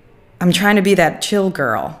 I'm trying to be that chill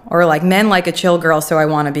girl, or like men like a chill girl, so I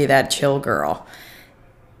want to be that chill girl.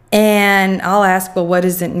 And I'll ask, well, what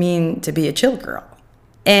does it mean to be a chill girl?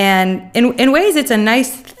 And in ways, it's a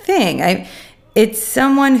nice thing. It's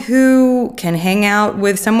someone who can hang out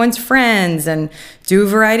with someone's friends and do a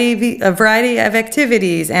variety of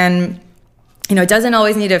activities and doesn't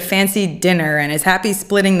always need a fancy dinner and is happy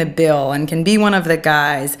splitting the bill and can be one of the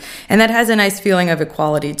guys, and that has a nice feeling of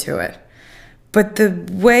equality to it. But the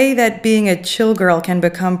way that being a chill girl can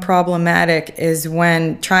become problematic is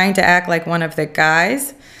when trying to act like one of the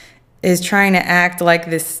guys is trying to act like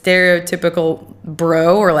this stereotypical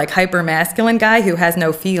bro or like hyper masculine guy who has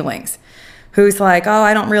no feelings, who's like, oh,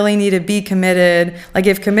 I don't really need to be committed. Like,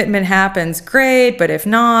 if commitment happens, great, but if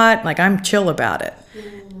not, like, I'm chill about it.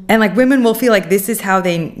 And like, women will feel like this is how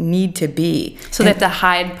they need to be. So they have to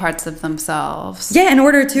hide parts of themselves. Yeah, in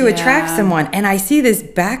order to attract someone. And I see this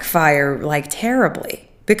backfire like terribly,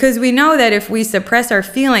 because we know that if we suppress our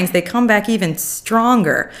feelings, they come back even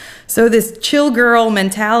stronger. So this chill girl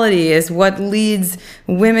mentality is what leads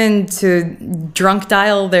women to drunk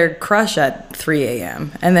dial their crush at 3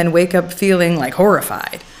 a.m. and then wake up feeling like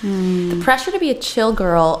horrified. The pressure to be a chill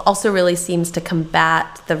girl also really seems to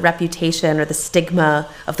combat the reputation or the stigma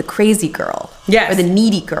of the crazy girl. Yes. Or the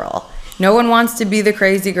needy girl. No one wants to be the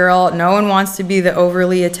crazy girl. No one wants to be the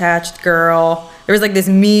overly attached girl. There was like this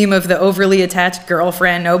meme of the overly attached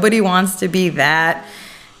girlfriend. Nobody wants to be that.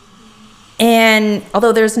 And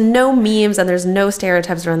although there's no memes and there's no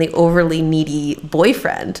stereotypes around the overly needy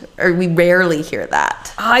boyfriend, or we rarely hear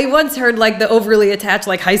that. I once heard like the overly attached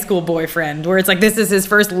like high school boyfriend, where it's like this is his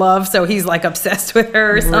first love, so he's like obsessed with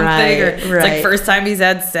her or something. Or it's like first time he's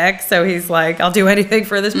had sex, so he's like, I'll do anything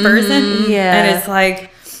for this person. Yeah. And it's like,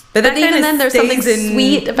 but that even then there's something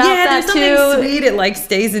sweet about that too. Yeah, there's something sweet. It like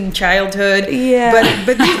stays in childhood. Yeah.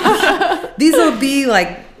 But these will be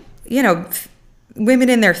like, women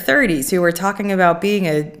in their 30s who are talking about being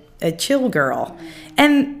a chill girl.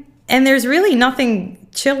 And there's really nothing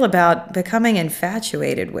chill about becoming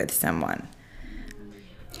infatuated with someone.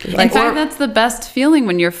 In fact, that's the best feeling,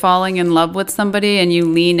 when you're falling in love with somebody and you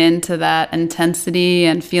lean into that intensity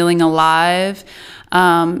and feeling alive.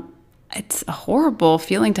 It's a horrible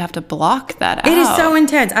feeling to have to block that out. It is so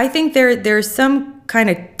intense. I think there's some kind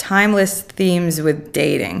of timeless themes with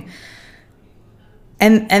dating.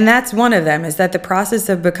 And that's one of them, is that the process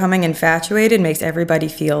of becoming infatuated makes everybody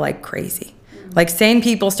feel like crazy. Like, sane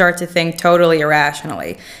people start to think totally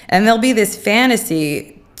irrationally. And there'll be this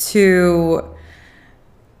fantasy to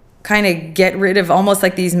kind of get rid of almost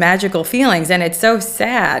like these magical feelings. And it's so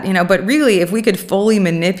sad, but really, if we could fully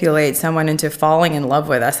manipulate someone into falling in love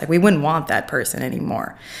with us, like, we wouldn't want that person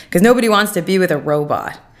anymore. Because nobody wants to be with a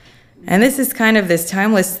robot. And this is kind of this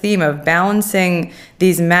timeless theme of balancing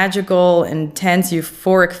these magical, intense,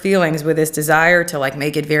 euphoric feelings with this desire to like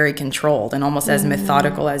make it very controlled and almost as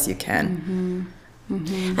methodical as you can.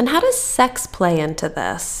 And how does sex play into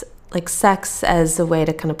this? Like, sex as a way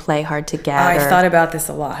to kind of play hard to get? I've thought about this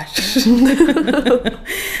a lot.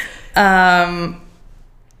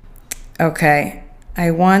 Okay.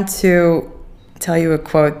 I want to tell you a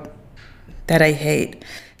quote that I hate.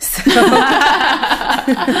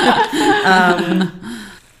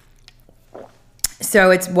 So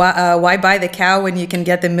it's why buy the cow when you can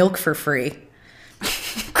get the milk for free?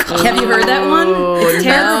 Have you heard that one? It's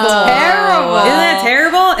terrible. Terrible. Isn't that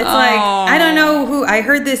terrible? It's like, I don't know who I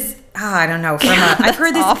heard this. I don't know. I've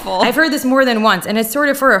heard this. Awful. I've heard this more than once, and it's sort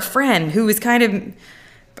of for a friend who was kind of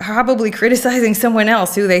probably criticizing someone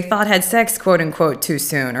else who they thought had sex, quote unquote, too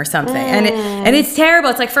soon or something. And it's terrible.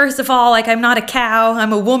 It's like, first of all, like, I'm not a cow,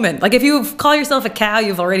 I'm a woman. Like, if you call yourself a cow,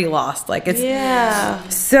 you've already lost. Like, it's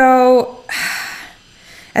So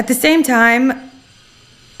at the same time,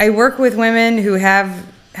 I work with women who have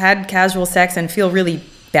had casual sex and feel really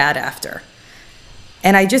bad after.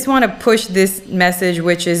 And I just want to push this message,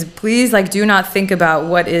 which is, please, like, do not think about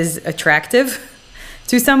what is attractive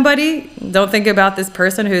to somebody. Don't think about this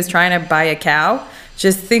person who's trying to buy a cow.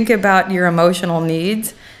 Just think about your emotional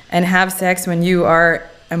needs and have sex when you are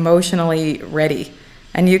emotionally ready.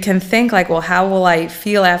 And you can think like, well, how will I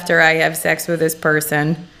feel after I have sex with this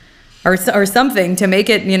person? Or something to make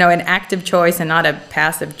it, an active choice and not a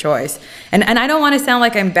passive choice. And I don't want to sound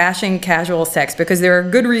like I'm bashing casual sex, because there are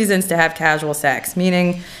good reasons to have casual sex.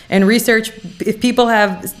 Meaning, in research, if people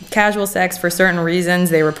have casual sex for certain reasons,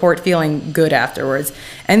 they report feeling good afterwards.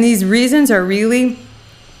 And these reasons are really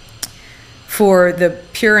for the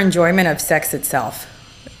pure enjoyment of sex itself.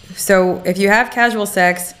 So if you have casual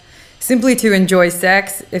sex simply to enjoy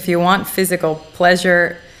sex, if you want physical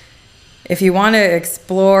pleasure, if you want to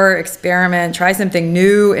explore, experiment, try something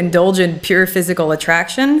new, indulge in pure physical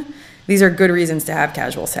attraction, these are good reasons to have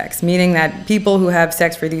casual sex, meaning that people who have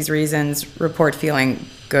sex for these reasons report feeling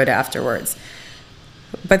good afterwards.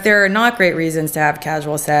 But there are not great reasons to have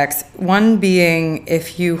casual sex, one being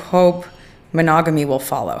if you hope monogamy will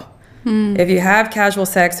follow. If you have casual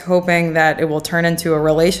sex hoping that it will turn into a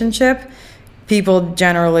relationship, people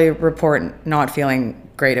generally report not feeling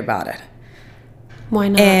great about it. Why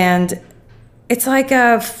not? And it's like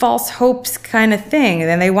a false hopes kind of thing. And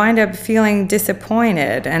then they wind up feeling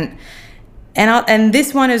disappointed. And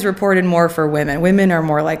this one is reported more for women. Women are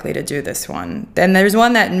more likely to do this one. And there's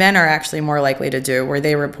one that men are actually more likely to do, where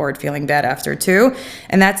they report feeling bad after too.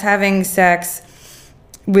 And that's having sex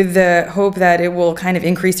with the hope that it will kind of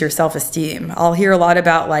increase your self-esteem. I'll hear a lot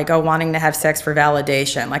about like, wanting to have sex for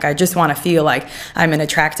validation. Like, I just want to feel like I'm an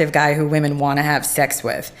attractive guy who women want to have sex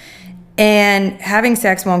with. And having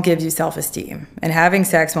sex won't give you self-esteem. And having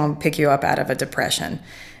sex won't pick you up out of a depression.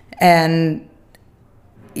 And,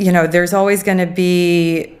 there's always going to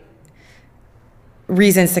be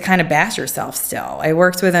reasons to kind of bash yourself still. I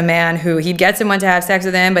worked with a man who, he'd get someone to have sex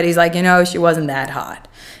with him, but he's like, she wasn't that hot.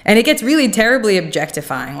 And it gets really terribly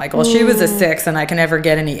objectifying. Like, well, she was a 6 and I can never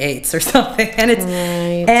get any 8s or something. And it's,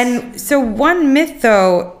 and so one myth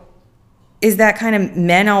though, is that kind of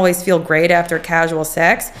men always feel great after casual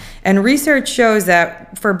sex. And research shows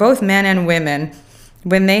that for both men and women,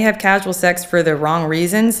 when they have casual sex for the wrong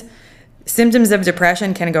reasons, symptoms of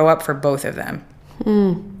depression can go up for both of them.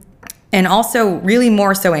 And also really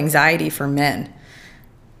more so anxiety for men.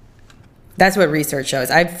 That's what research shows.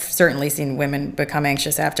 I've certainly seen women become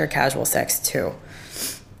anxious after casual sex too.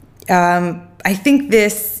 I think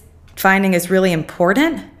this finding is really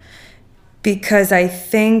important because I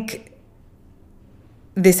think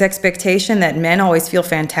this expectation that men always feel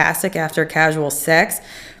fantastic after casual sex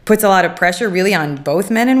puts a lot of pressure really on both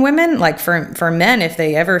men and women. Like for men, if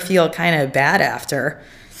they ever feel kind of bad after,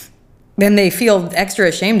 then they feel extra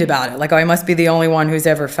ashamed about it. Like, I must be the only one who's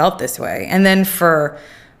ever felt this way. And then for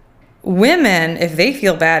women, if they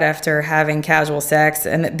feel bad after having casual sex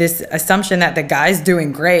and this assumption that the guy's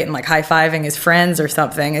doing great and like high-fiving his friends or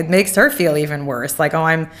something, it makes her feel even worse. Like,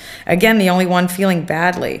 I'm, again, the only one feeling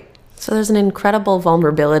badly. So there's an incredible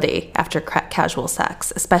vulnerability after casual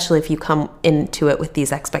sex, especially if you come into it with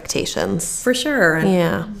these expectations. For sure.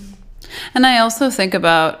 Yeah. And I also think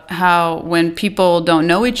about how when people don't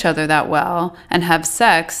know each other that well and have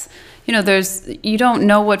sex, you don't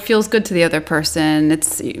know what feels good to the other person.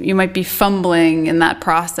 You might be fumbling in that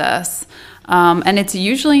process. And it's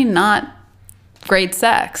usually not great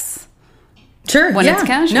sex. Sure. When it's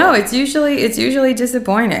casual. No, it's usually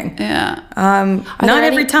disappointing. Yeah. Not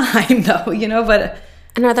every time though, but.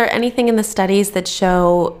 And are there anything in the studies that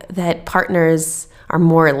show that partners are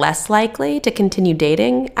more or less likely to continue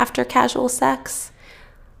dating after casual sex?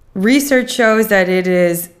 Research shows that it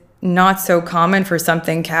is not so common for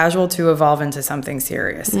something casual to evolve into something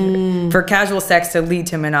serious. For casual sex to lead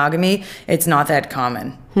to monogamy, it's not that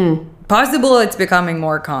common. Possible it's becoming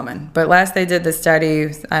more common. But last they did the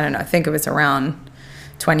study, I don't know, I think it was around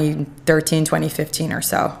 2013, 2015 or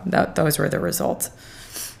so. Those were the results.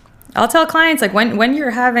 I'll tell clients, like, when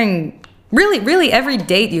you're having, really every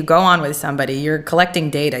date you go on with somebody, you're collecting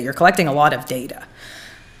data. You're collecting a lot of data.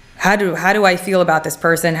 How do I feel about this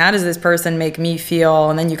person? How does this person make me feel?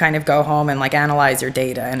 And then you kind of go home and like analyze your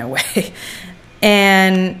data in a way.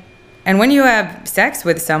 And when you have sex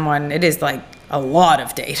with someone, it is like a lot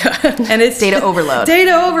of data. And it's data overload.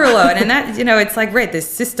 Data overload. And that, it's like, right, this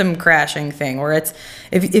system crashing thing where it's,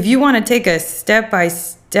 if you want to take a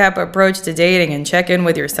step-by-step approach to dating and check in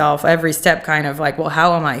with yourself every step, kind of like, well,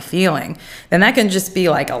 how am I feeling? Then that can just be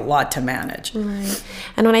like a lot to manage. Right.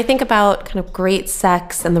 And when I think about kind of great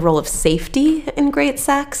sex and the role of safety in great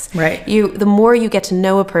sex, right, the more you get to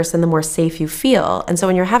know a person, the more safe you feel. And so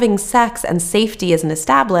when you're having sex and safety isn't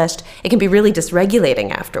established, it can be really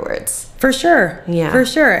dysregulating afterwards. For sure. Yeah. For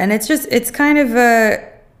sure. And it's kind of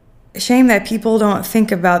a shame that people don't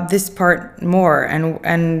think about this part more.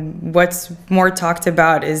 And what's more talked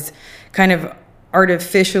about is kind of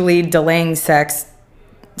artificially delaying sex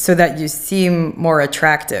so that you seem more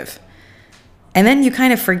attractive. And then you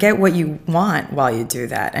kind of forget what you want while you do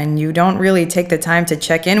that. And you don't really take the time to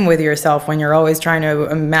check in with yourself when you're always trying to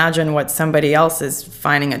imagine what somebody else is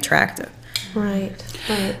finding attractive. Right.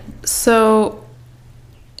 So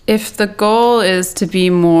if the goal is to be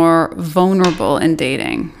more vulnerable in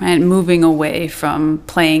dating and moving away from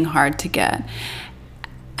playing hard to get,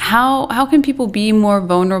 how can people be more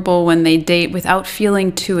vulnerable when they date without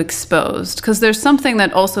feeling too exposed? Because there's something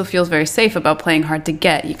that also feels very safe about playing hard to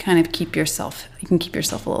get. You kind of you can keep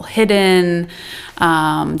yourself a little hidden.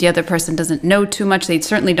 The other person doesn't know too much. They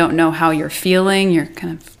certainly don't know how you're feeling.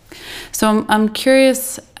 So I'm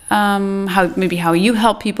curious how you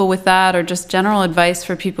help people with that, or just general advice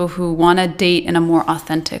for people who want to date in a more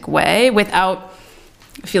authentic way without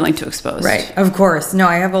feeling too exposed. Right. Of course. No,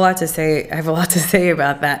 I have a lot to say. I have a lot to say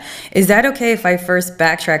about that. Is that okay if I first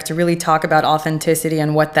backtrack to really talk about authenticity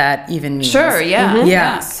and what that even means? Sure. Yeah. Mm-hmm.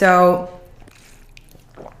 Yeah. So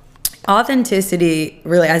authenticity,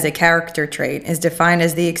 really as a character trait, is defined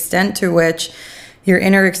as the extent to which your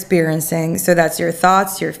inner experiencing, so that's your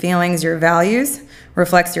thoughts, your feelings, your values,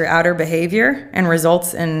 reflects your outer behavior and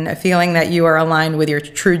results in a feeling that you are aligned with your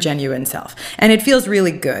true, genuine self. And it feels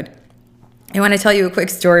really good. I want to tell you a quick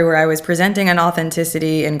story where I was presenting on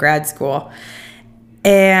authenticity in grad school.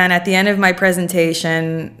 And at the end of my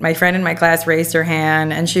presentation, my friend in my class raised her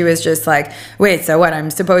hand and she was just like, wait, so what? I'm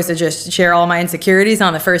supposed to just share all my insecurities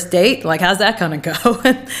on the first date? Like, how's that going to go?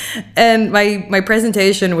 And my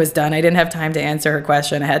presentation was done. I didn't have time to answer her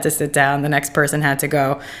question. I had to sit down. The next person had to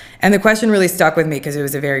go. And the question really stuck with me because it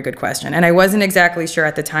was a very good question. And I wasn't exactly sure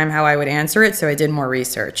at the time how I would answer it, so I did more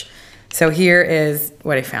research. So here is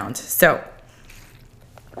what I found. So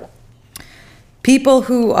people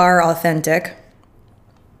who are authentic,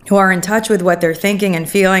 who are in touch with what they're thinking and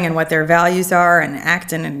feeling and what their values are and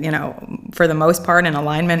act in, for the most part in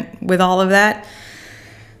alignment with all of that,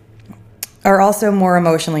 are also more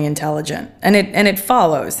emotionally intelligent. And it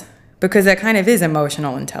follows, because that kind of is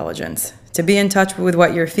emotional intelligence. To be in touch with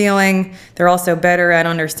what you're feeling, they're also better at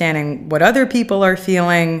understanding what other people are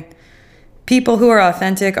feeling. People who are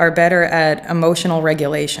authentic are better at emotional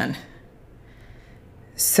regulation.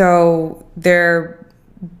 So they're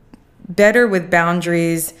better with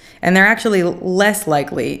boundaries, and they're actually less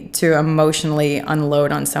likely to emotionally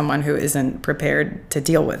unload on someone who isn't prepared to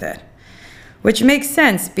deal with it. Which makes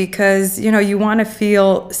sense because, you want to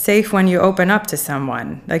feel safe when you open up to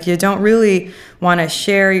someone. Like, you don't really want to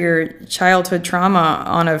share your childhood trauma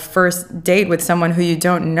on a first date with someone who you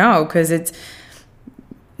don't know, because it's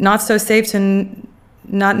not so safe to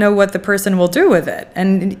not know what the person will do with it.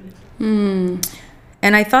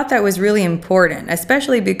 And I thought that was really important,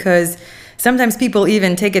 especially because sometimes people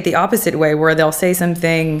even take it the opposite way, where they'll say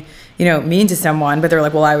something, mean to someone, but they're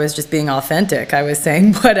like, well, I was just being authentic. I was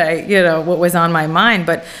saying what was on my mind.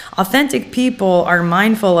 But authentic people are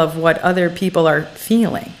mindful of what other people are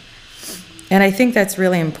feeling. And I think that's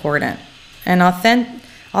really important. And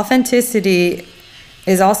authenticity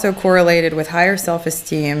is also correlated with higher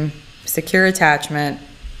self-esteem, secure attachment,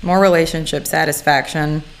 more relationship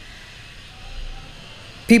satisfaction.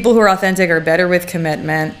 People who are authentic are better with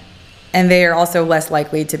commitment, and they are also less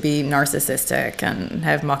likely to be narcissistic and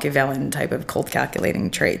have Machiavellian type of cold calculating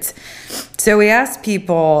traits. So we asked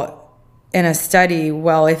people in a study,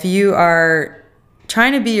 well, if you are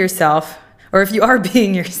trying to be yourself, or if you are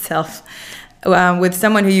being yourself with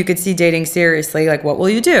someone who you could see dating seriously, like, what will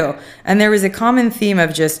you do? And there was a common theme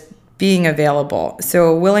of just being available.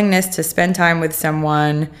 So a willingness to spend time with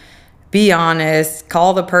someone, be honest,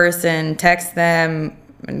 call the person, text them,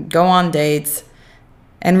 and go on dates,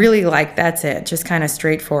 and really, that's it, just kind of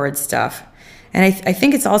straightforward stuff. And I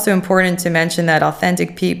think it's also important to mention that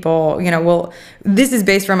authentic people, this is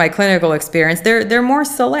based from my clinical experience, they're more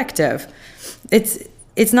selective.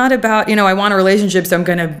 It's not about, I want a relationship, so I'm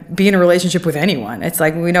going to be in a relationship with anyone. It's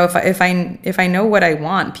like, if I know what I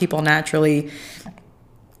want, people naturally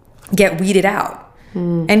get weeded out.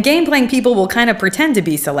 And game-playing people will kind of pretend to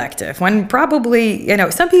be selective when probably,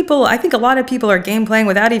 some people, I think a lot of people are game-playing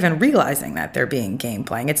without even realizing that they're being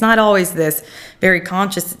game-playing. It's not always this very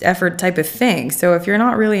conscious effort type of thing. So if you're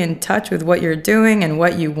not really in touch with what you're doing and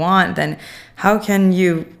what you want, then how can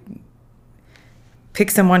you pick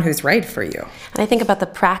someone who's right for you? And I think about the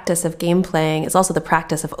practice of game playing is also the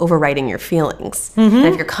practice of overriding your feelings. Mm-hmm. And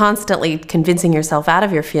if you're constantly convincing yourself out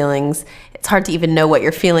of your feelings, it's hard to even know what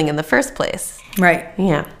you're feeling in the first place. Right.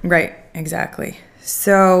 Yeah. Right. Exactly.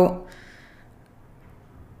 So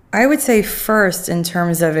I would say first, in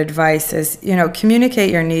terms of advice, is,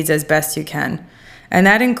 communicate your needs as best you can. And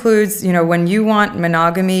that includes, when you want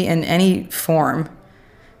monogamy in any form.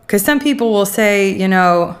 Because some people will say,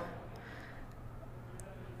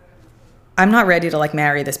 I'm not ready to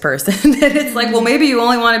marry this person. And it's like, well, maybe you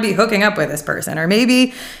only want to be hooking up with this person, or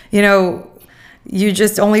maybe, you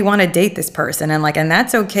just only want to date this person, and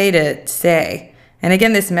that's okay to say. And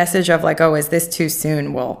again, this message of oh, is this too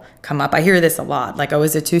soon will come up. I hear this a lot. Oh,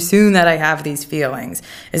 is it too soon that I have these feelings?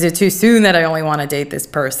 Is it too soon that I only want to date this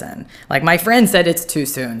person? My friend said it's too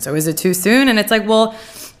soon. So is it too soon? And it's well,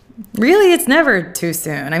 really, it's never too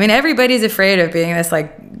soon. I mean, everybody's afraid of being this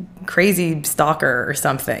crazy stalker or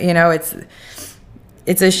something.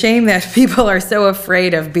 It's a shame that people are so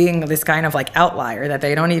afraid of being this kind of outlier that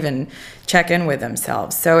they don't even check in with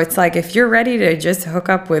themselves. So it's if you're ready to just hook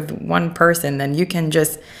up with one person, then you can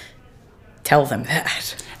just tell them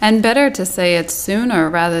that. And better to say it sooner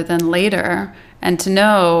rather than later. and to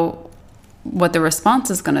know what the response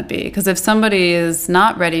is going to be. Because if somebody is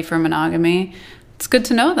not ready for monogamy, it's good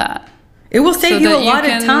to know that. It will save you a lot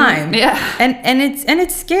of time. Yeah. And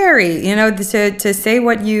it's scary, you know, to say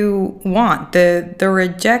what you want. The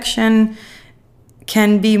rejection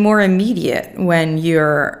can be more immediate when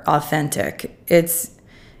you're authentic. It's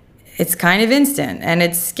kind of instant, and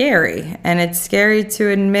it's scary. And it's scary to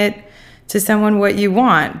admit to someone what you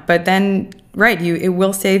want. But then, right, it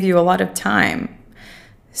will save you a lot of time.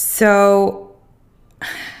 So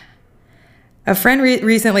a friend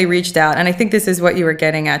recently reached out, and I think this is what you were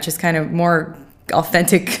getting at, just kind of more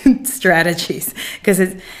authentic strategies, because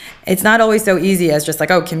it's not always so easy as just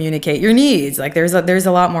like, oh, communicate your needs. Like there's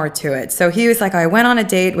a lot more to it. So he was like, I went on a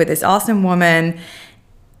date with this awesome woman,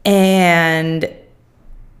 and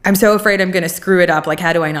I'm so afraid I'm going to screw it up. Like,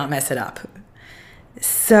 how do I not mess it up?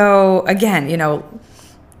 So again, you know,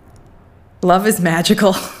 love is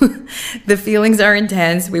magical. The feelings are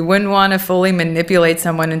intense. We wouldn't want to fully manipulate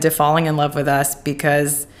someone into falling in love with us,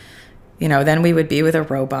 because, you know, then we would be with a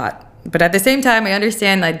robot. But at the same time, I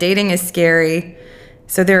understand that dating is scary.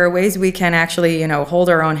 So there are ways we can actually, you know, hold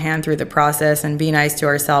our own hand through the process and be nice to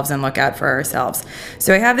ourselves and look out for ourselves.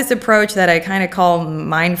 So I have this approach that I kind of call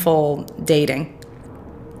mindful dating.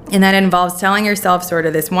 And that involves telling yourself sort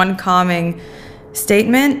of this one calming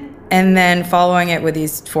statement and then following it with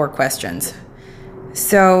these 4 questions.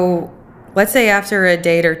 So let's say after a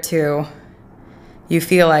date or 2, you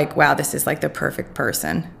feel like, wow, this is like the perfect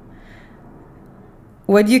person.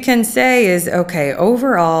 What you can say is, okay,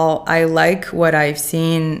 overall, I like what I've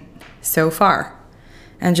seen so far.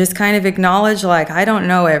 And just kind of acknowledge, like, I don't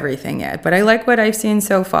know everything yet, but I like what I've seen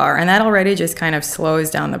so far. And that already just kind of slows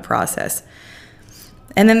down the process.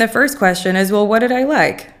 And then the first question is, well, what did I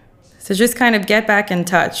like? So just kind of get back in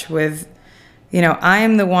touch with, you know, I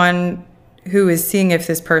am the one who is seeing if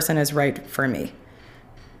this person is right for me.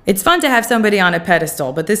 It's fun to have somebody on a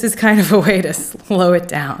pedestal, but this is kind of a way to slow it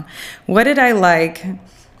down. What did I like?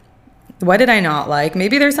 What did I not like?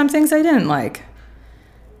 Maybe there's some things I didn't like.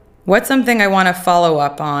 What's something I want to follow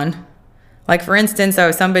up on? Like, for instance,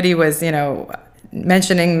 somebody was, you know,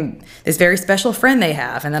 mentioning this very special friend they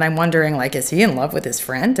have, and then I'm wondering, like, is he in love with his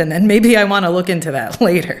friend? And then maybe I want to look into that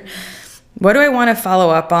later. What do I want to follow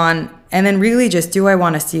up on? And then really just, do I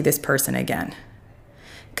want to see this person again?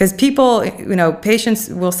 Because people, you know, patients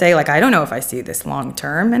will say, like, I don't know if I see this long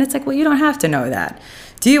term. And it's like, well, you don't have to know that.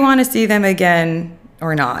 Do you want to see them again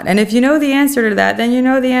or not? And if you know the answer to that, then you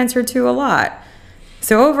know the answer to a lot.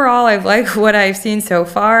 So overall, I've liked what I've seen so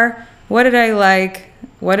far. What did I like?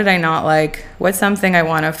 What did I not like? What's something I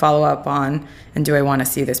want to follow up on? And do I want to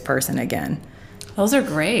see this person again? Those are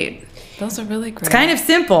great. Those are really great. It's kind of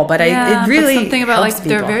simple, but yeah, it really but something about, helps like,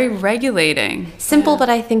 they're people. very regulating. Simple, but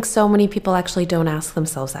I think so many people actually don't ask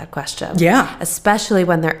themselves that question. Yeah. Especially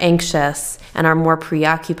when they're anxious and are more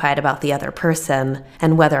preoccupied about the other person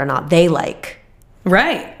and whether or not they like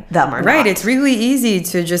right them or right not. It's It's really easy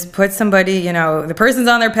to just put somebody, you know, the person's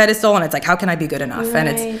on their pedestal, and it's like, how can I be good enough? Right.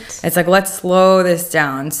 And it's like, let's slow this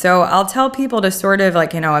down. So I'll tell people to sort of,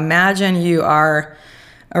 like, you know, imagine you are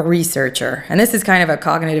a researcher, and this is kind of a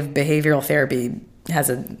cognitive behavioral therapy, has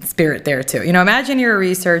a spirit there too. You know, imagine you're a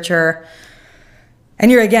researcher, and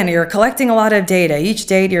you're collecting a lot of data. Each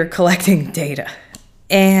date you're collecting data,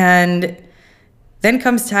 and then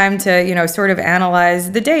comes time to, you know, sort of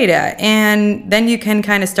analyze the data, and then you can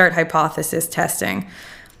kind of start hypothesis testing.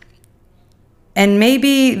 And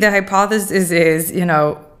maybe the hypothesis is, you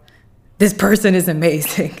know, this person is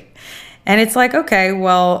amazing. And it's like, okay,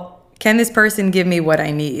 well, can this person give me what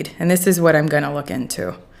I need? And this is what I'm going to look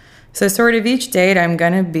into. So sort of each date I'm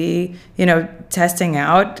going to be, you know, testing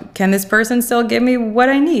out, can this person still give me what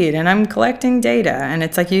I need? And I'm collecting data. And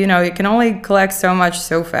it's like, you know, you can only collect so much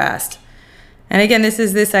so fast. And again, this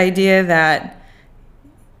is this idea that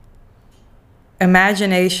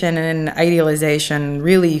imagination and idealization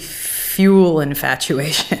really fuel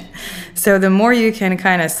infatuation. So the more you can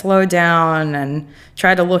kind of slow down and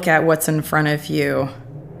try to look at what's in front of you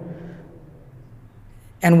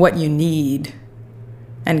and what you need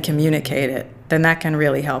and communicate it, then that can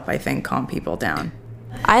really help, I think, calm people down.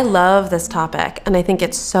 I love this topic, and I think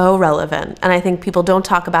it's so relevant. And I think people don't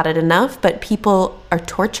talk about it enough, but people are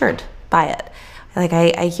tortured by it. Like,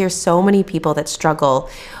 I hear so many people that struggle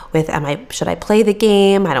with, should I play the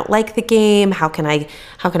game? I don't like the game. How can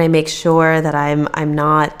I make sure that I'm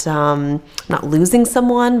not losing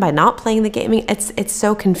someone by not playing the game? I mean, it's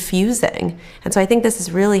so confusing. And so I think this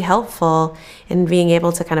is really helpful in being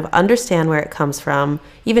able to kind of understand where it comes from,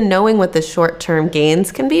 even knowing what the short-term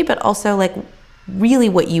gains can be, but also, like, really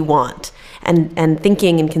what you want, and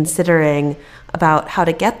thinking and considering about how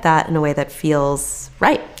to get that in a way that feels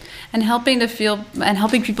right. And helping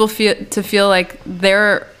people feel like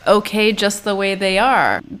they're okay just the way they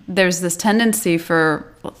are. There's this tendency for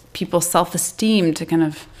people's self-esteem to kind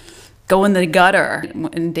of go in the gutter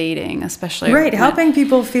in dating, especially. Right, helping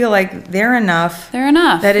people feel like they're enough. They're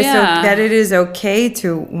enough, that it is okay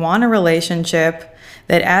to want a relationship,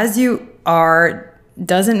 that as you are,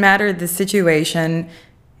 doesn't matter the situation,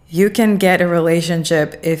 you can get a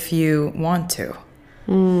relationship if you want to.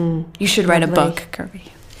 You should write a book, Kirby.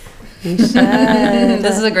 You should.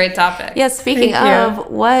 This is a great topic. Yeah, speaking of,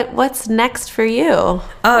 what's next for you?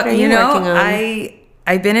 What are you working on?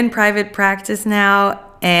 I've been in private practice now,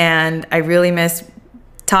 and I really miss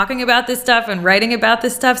talking about this stuff and writing about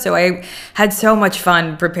this stuff. So I had so much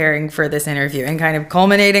fun preparing for this interview and kind of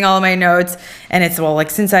culminating all of my notes. And it's, well, like,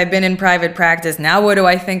 since I've been in private practice, now what do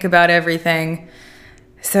I think about everything?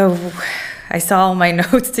 So I saw all my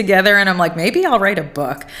notes together, and I'm like, maybe I'll write a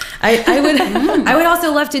book. I would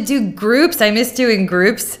also love to do groups. I miss doing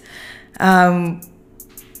groups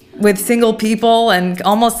with single people, and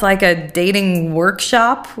almost like a dating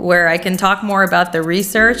workshop where I can talk more about the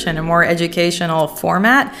research in a more educational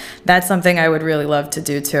format. That's something I would really love to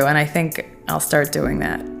do too, and I think I'll start doing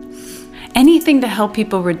that. Anything to help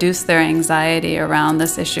people reduce their anxiety around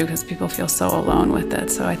this issue, because people feel so alone with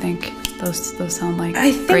it. So I think those sound like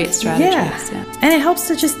great strategies. Yeah. And it helps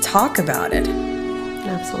to just talk about it.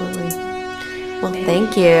 Absolutely. Well,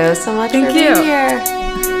 thank you so much for being here.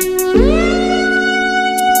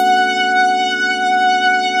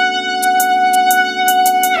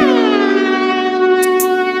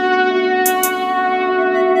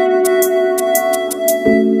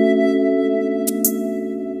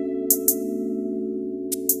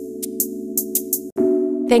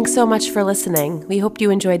 Thanks so much for listening. We hope you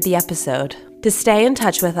enjoyed the episode. To stay in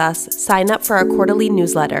touch with us, sign up for our quarterly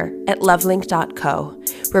newsletter at lovelink.co,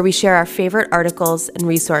 where we share our favorite articles and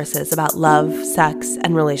resources about love, sex,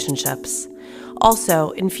 and relationships.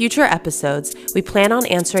 Also, in future episodes, we plan on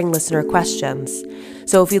answering listener questions.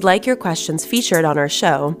 So if you'd like your questions featured on our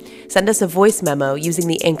show, send us a voice memo using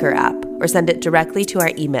the Anchor app, or send it directly to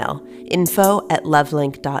our email,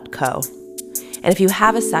 info@lovelink.co. And if you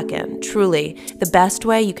have a second, truly, the best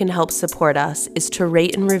way you can help support us is to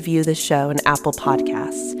rate and review the show in Apple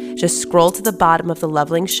Podcasts. Just scroll to the bottom of the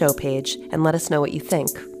Lovelink show page and let us know what you think.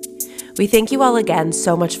 We thank you all again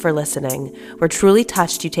so much for listening. We're truly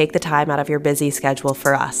touched you take the time out of your busy schedule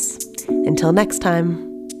for us. Until next time.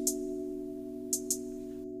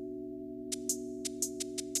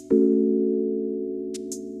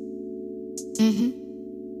 Mm-hmm.